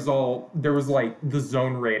like as a I result, there was like the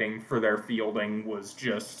zone rating for their fielding was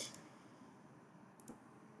just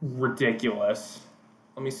ridiculous.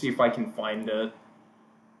 Let me see if I can find it.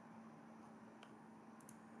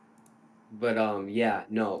 but yeah,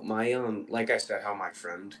 no, my like I said how my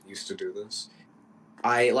friend used to do this.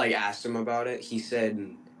 I like asked him about it. He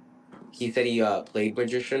said he played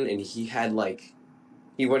magician and he had like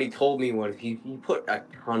he what he told me was he put a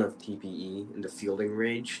ton of TPE in the fielding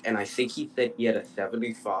range and I think he said he had a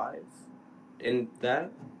 75 in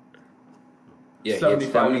that. Yeah, he had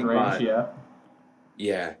 75 in range, 75. yeah.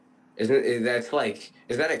 Yeah. Is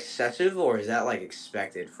that excessive or is that like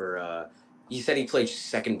expected for he said he played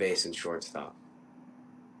second base and shortstop.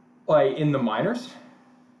 Like in the minors,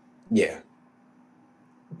 Yeah.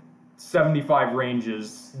 75 range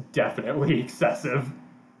is definitely excessive.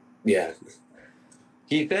 Yeah.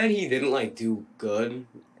 He said he didn't, like, do good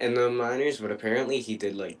in the minors, but apparently he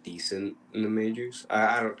did, like, decent in the majors.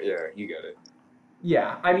 I don't... Yeah, you get it.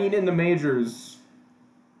 Yeah, I mean, in the majors,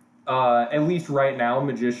 at least right now,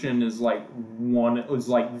 Magician is like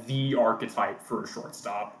the archetype for a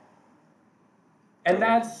shortstop. And Okay.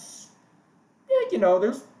 that's, yeah,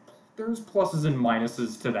 there's pluses and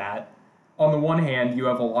minuses to that. On the one hand, you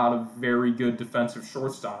have a lot of very good defensive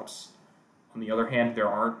shortstops. On the other hand,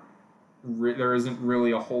 there isn't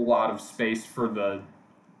really a whole lot of space for the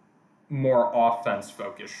more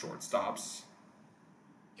offense-focused shortstops.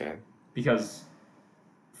 Okay. Because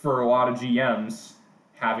for a lot of GMs,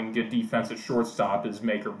 having good defensive shortstop is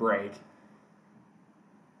make or break.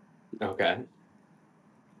 Okay.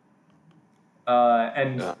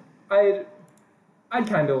 And I'd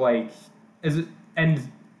kind of like,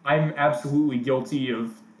 and I'm absolutely guilty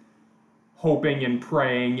of hoping and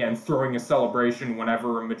praying and throwing a celebration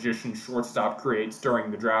whenever a Magician shortstop creates during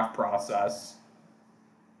the draft process.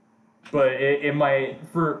 But I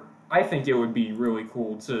think it would be really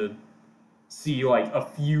cool to see like a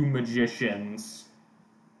few Magicians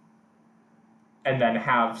and then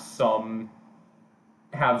have some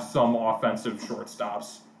offensive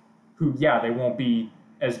shortstops who, yeah, they won't be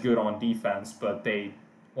as good on defense, but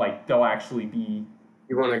they'll actually be.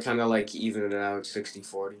 You want to kind of, like, even it out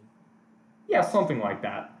 60-40? Yeah, something like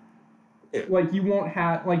that. Yeah. You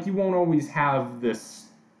won't always have this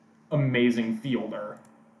amazing fielder.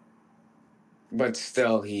 But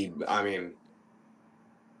still,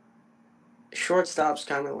 shortstop's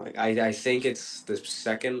kind of like, I think it's the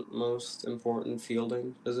second most important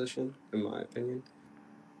fielding position, in my opinion.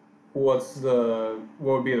 What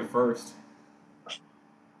would be the first?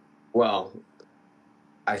 Well,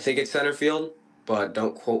 I think it's center field, but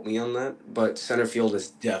don't quote me on that. But center field is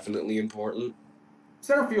definitely important.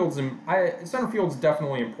 Center field's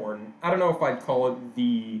definitely important. I don't know if I'd call it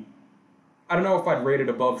I don't know if I'd rate it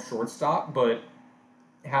above shortstop, but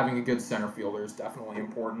having a good center fielder is definitely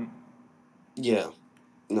important. Yeah.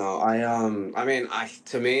 No,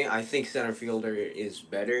 to me, I think center fielder is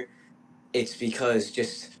better. It's because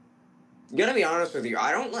gotta be honest with you,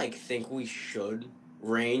 I don't, like, think we should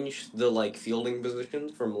range the, like, fielding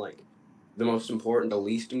positions from, like, the most important to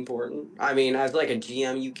least important. I mean, as, like, a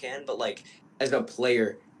GM you can, but, like, as a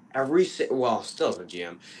player, still as a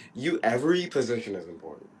GM, every position is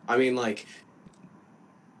important. I mean, like,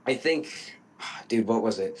 I think, dude, what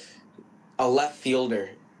was it? A left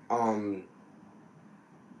fielder, I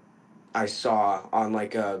saw on,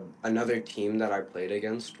 like, another team that I played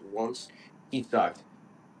against once. He sucked.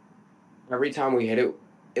 Every time we hit it,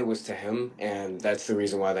 it was to him, and that's the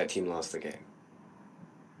reason why that team lost the game.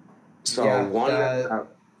 So Yeah, one,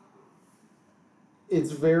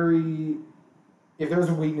 it's very. If there's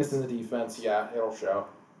a weakness in the defense, yeah, it'll show.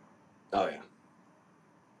 oh yeah,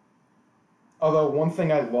 Although one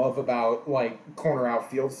thing I love about like corner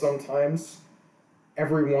outfield sometimes,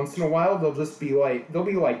 every once in a while they'll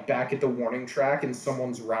be like back at the warning track and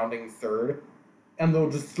someone's rounding third, and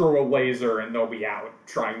they'll just throw a laser and they'll be out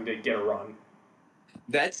trying to get a run.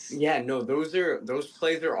 those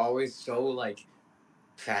plays are always so, like,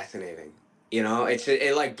 fascinating.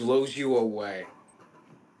 It like blows you away.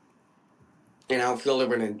 An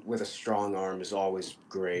outfielder with a strong arm is always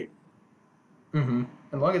great. Mm-hmm.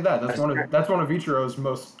 And look at that. That's one of Ichiro's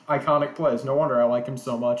most iconic plays. No wonder I like him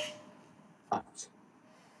so much.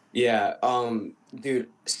 Yeah, dude,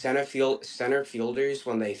 center fielders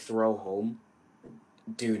when they throw home,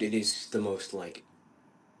 dude, it is the most, like,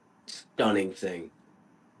 stunning thing.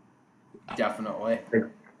 Definitely.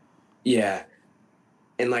 Yeah.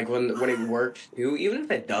 And, like, when it works too, even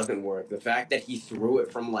if it doesn't work, the fact that he threw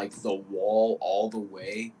it from, like, the wall all the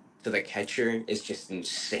way to the catcher is just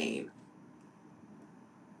insane.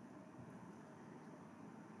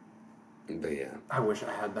 But yeah, I wish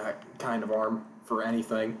I had that kind of arm for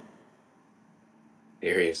anything.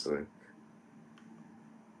 seriously,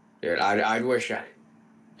 dude, I wish I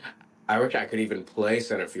could even play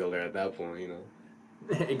center fielder at that point.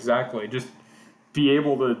 Exactly. Just be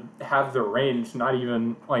able to have the range, not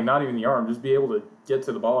even the arm, just be able to get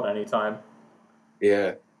to the ball at any time.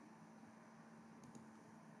 Yeah.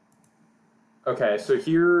 Okay, so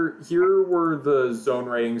here were the zone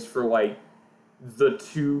ratings for like the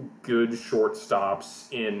two good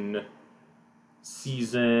shortstops in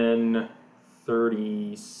season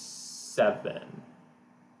 37.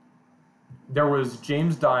 There was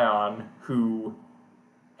James Dion, who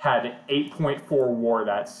had 8.4 WAR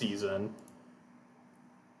that season.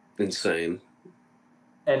 Insane.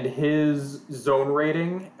 and his zone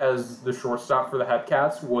rating as the shortstop for the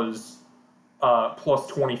Hepcats was plus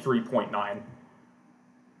 23.9.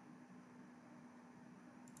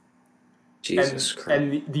 Jesus Christ.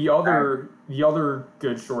 And the other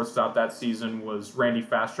good shortstop that season was Randy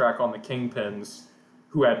Fasttrack on the Kingpins,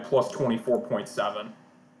 who had plus 24.7.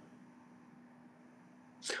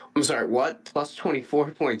 I'm sorry, what? Plus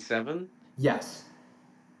 24.7? Yes.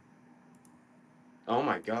 Oh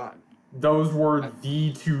my god. Those were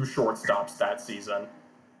the two shortstops that season.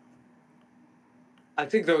 I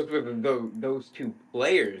think those were those two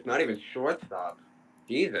players, not even shortstop.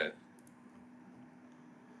 Jesus.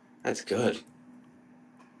 That's good.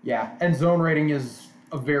 Yeah, and zone rating is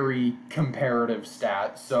a very comparative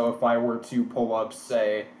stat. So if I were to pull up,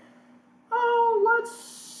 say, oh,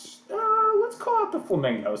 let's call out the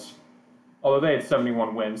Flamingos. Although they had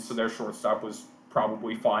 71 wins, so their shortstop was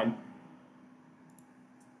probably fine.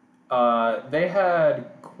 They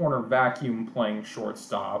had Corner Vacuum playing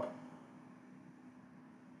shortstop,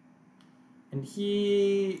 and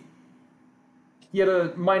he had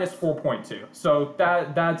a minus 4.2. So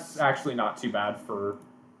that's actually not too bad for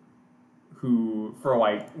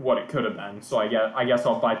like what it could have been. So I guess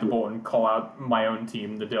I'll bite the bullet and call out my own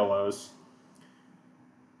team, the Dillos.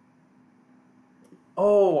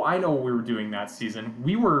 Oh, I know what we were doing that season.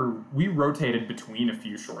 We rotated between a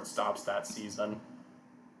few shortstops that season.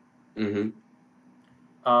 Mm-hmm.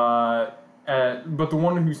 But the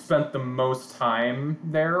one who spent the most time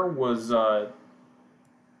there was Jaden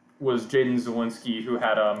Zielinski, who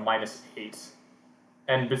had a minus 8.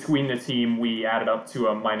 And between the team, we added up to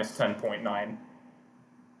a minus 10.9. I'm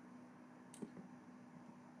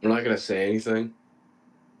not gonna say anything,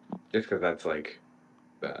 just because that's like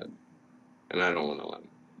bad, and I don't want to let.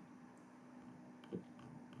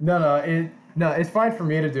 No, it's fine for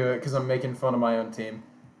me to do it because I'm making fun of my own team.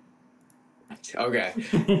 Okay.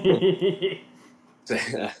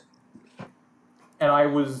 And I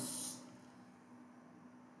was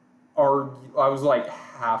like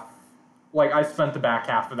half, like I spent the back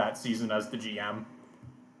half of that season as the GM.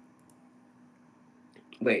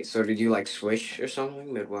 Wait, so did you like switch or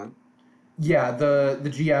something mid one? Yeah, the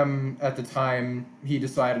GM at the time, he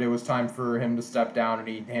decided it was time for him to step down, and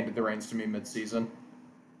he handed the reins to me mid-season.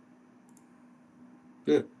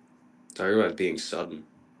 Yeah. Talk about being sudden.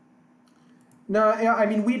 No, yeah, I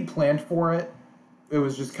mean we'd planned for it. It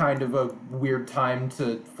was just kind of a weird time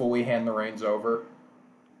to fully hand the reins over.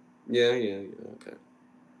 Yeah, okay.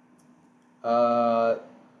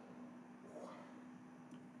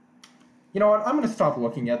 You know what? I'm going to stop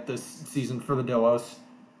looking at this season for the Dillos.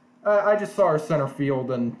 I just saw our center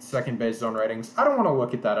field and second base zone ratings. I don't want to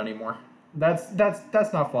look at that anymore. That's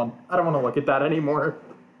not fun. I don't want to look at that anymore.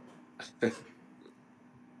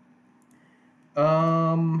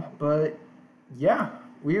 But yeah,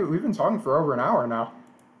 we've been talking for over an hour now.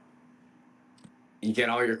 You get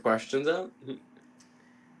all your questions out?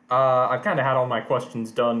 I've kind of had all my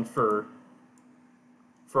questions done for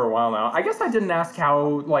a while now. I guess I didn't ask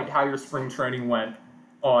how your spring training went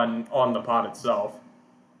on the pod itself.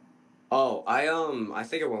 Oh, I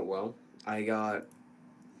think it went well. I'm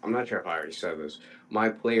not sure if I already said this. My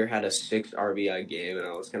player had a 6 RBI game, and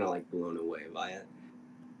I was kind of like blown away by it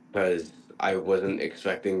because I wasn't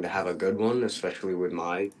expecting to have a good one, especially with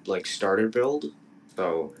my like starter build.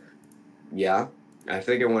 So yeah, I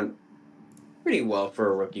think it went pretty well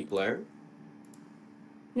for a rookie player.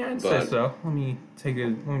 Yeah, I'd say so. Let me take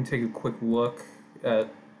a quick look at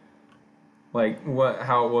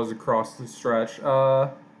how it was across the stretch. I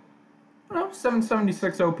don't know,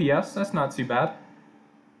 776 OPS. That's not too bad.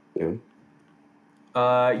 Yeah.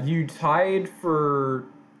 You tied for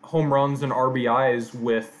home runs and RBIs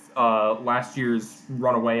with last year's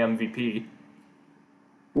runaway MVP.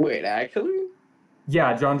 Wait, actually?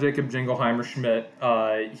 Yeah, John Jacob Jingleheimer Schmidt.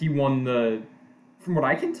 He won from what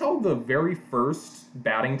I can tell, the very first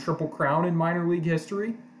batting triple crown in minor league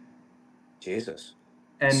history. Jesus.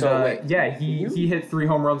 And so, wait, yeah, he hit 3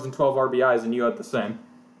 home runs and 12 RBIs, and you had the same.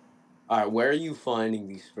 All right, where are you finding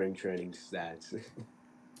these spring training stats?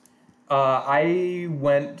 I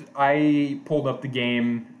pulled up the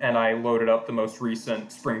game and I loaded up the most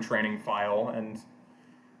recent spring training file, and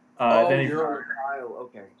then you're on the file.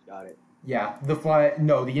 Okay, got it. Yeah,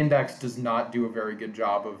 the index does not do a very good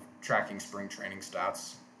job of tracking spring training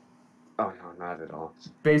stats. Oh no, not at all.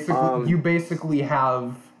 Basically, you basically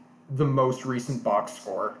have the most recent box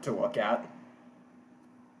score to look at.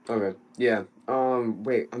 Okay, yeah.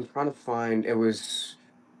 Wait, I'm trying to find. It was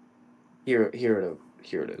here. Here it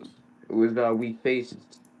is. It was we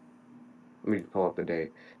faced. Let me pull up the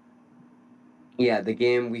date. Yeah, the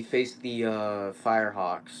game we faced the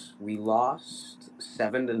Firehawks. We lost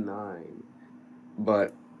 7-9,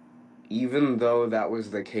 but even though that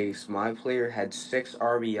was the case, my player had 6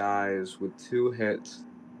 RBIs with 2 hits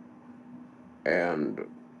and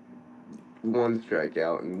 1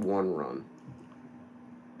 strikeout and 1 run.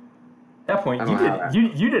 At that point, I you don't know how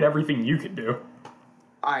did that. you did everything you could do.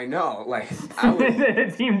 I know, like I was.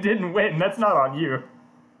 The team didn't win. That's not on you.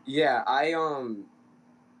 Yeah, I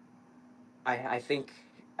think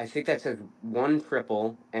that's a 1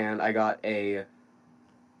 triple, and I got a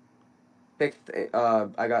sixth.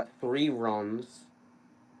 I got 3 runs.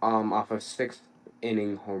 Off a 6th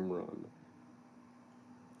inning home run.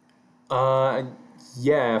 Uh,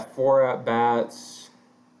 yeah, 4 at-bats,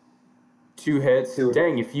 2 hits. Two.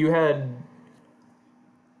 Dang, if you had,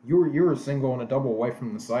 you were a single and a double away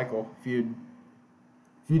from the cycle. If you'd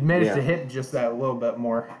managed to hit just that little bit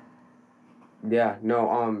more. Yeah,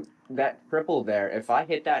 no, that triple there, if I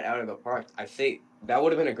hit that out of the park, I say that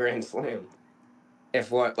would have been a grand slam.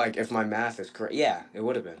 If my math is correct. Yeah, it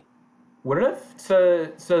would have been. What if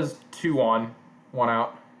says 2 on, 1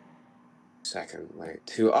 out? Second, wait,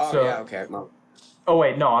 2. Oh, So, yeah, okay. oh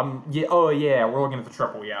wait, no, yeah, we're looking at the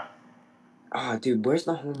triple, yeah. Dude, where's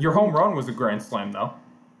the home Your home run was a grand slam, though.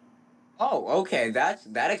 Oh, okay, that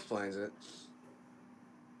explains it.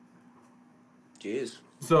 Jeez.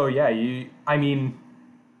 So yeah,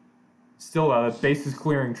 still a bases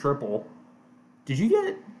clearing triple. Did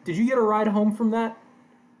you get a ride home from that?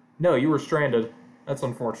 No, you were stranded. That's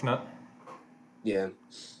unfortunate. Yeah.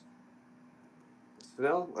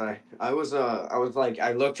 No, I was like,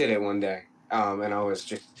 I looked at it one day, and I was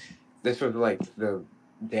just, this was like the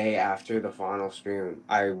day after the final stream.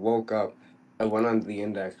 I woke up, I went on the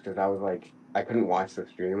index because I was like, I couldn't watch the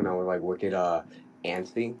stream, and I was like wicked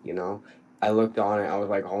antsy, you know. I looked on it, I was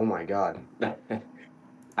like, oh my god,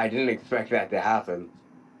 I didn't expect that to happen.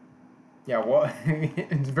 Yeah, well,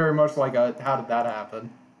 it's very much like how did that happen?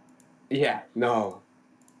 Yeah, no.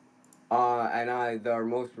 And our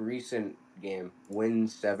most recent game win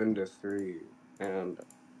 7-3, and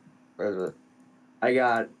I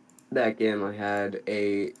got that game. I had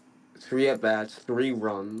 3 at-bats, 3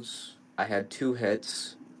 runs. I had 2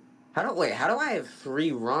 hits. How do I have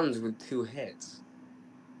 3 runs with 2 hits?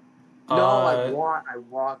 No, I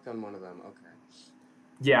walked on one of them. Okay.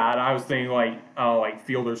 Yeah, and I was thinking like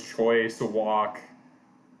fielder's choice, a walk,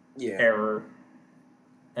 Yeah. error,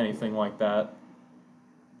 anything like that.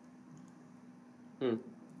 And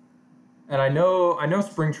I know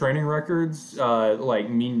spring training records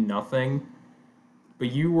mean nothing, but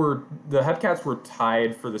the Hepcats were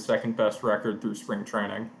tied for the second best record through spring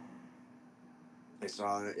training. I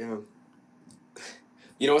saw it, yeah.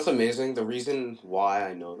 You know what's amazing? The reason why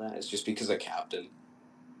I know that is just because of Captain.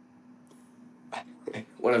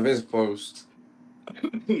 One of his posts.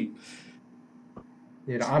 Dude,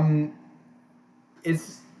 I'm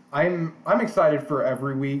excited for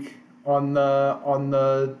every week on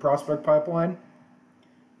the prospect pipeline.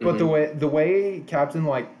 But the way Captain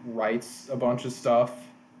writes a bunch of stuff,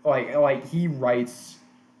 like he writes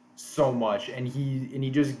so much and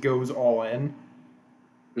he just goes all in.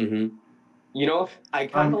 Mm-hmm. You know,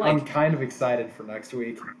 I'm kind of excited for next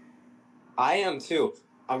week. I am too.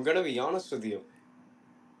 I'm gonna be honest with you.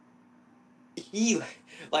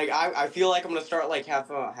 I feel like I'm gonna start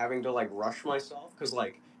having to rush myself because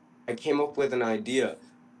I came up with an idea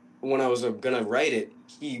when I was gonna write it.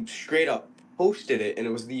 He straight up posted it, and it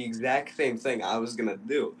was the exact same thing I was gonna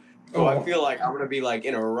do. So I feel like I'm gonna be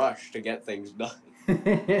in a rush to get things done.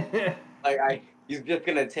 He's just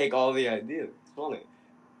gonna take all the ideas. It's funny.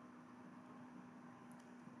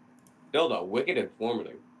 Still though, wicked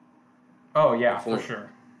informative. Oh yeah, for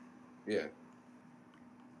sure. Yeah.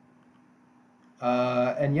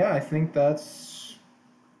 And yeah, I think that's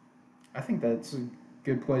a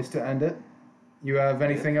good place to end it. You have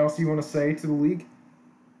anything else you want to say to the league?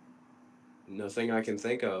 Nothing I can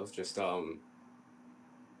think of. Just I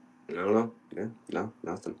don't know. Yeah, no,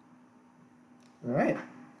 nothing. All right.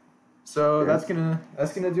 So that's gonna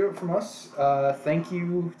do it from us. Thank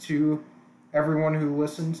you to everyone who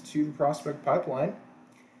listened to the Prospect Pipeline,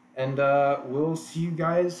 and we'll see you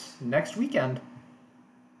guys next weekend.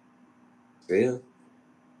 See ya.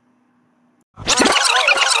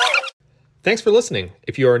 Thanks for listening.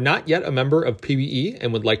 If you are not yet a member of PBE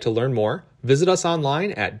and would like to learn more, visit us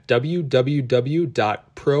online at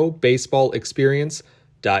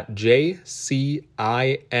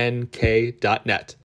www.probaseballexperience.jcink.net.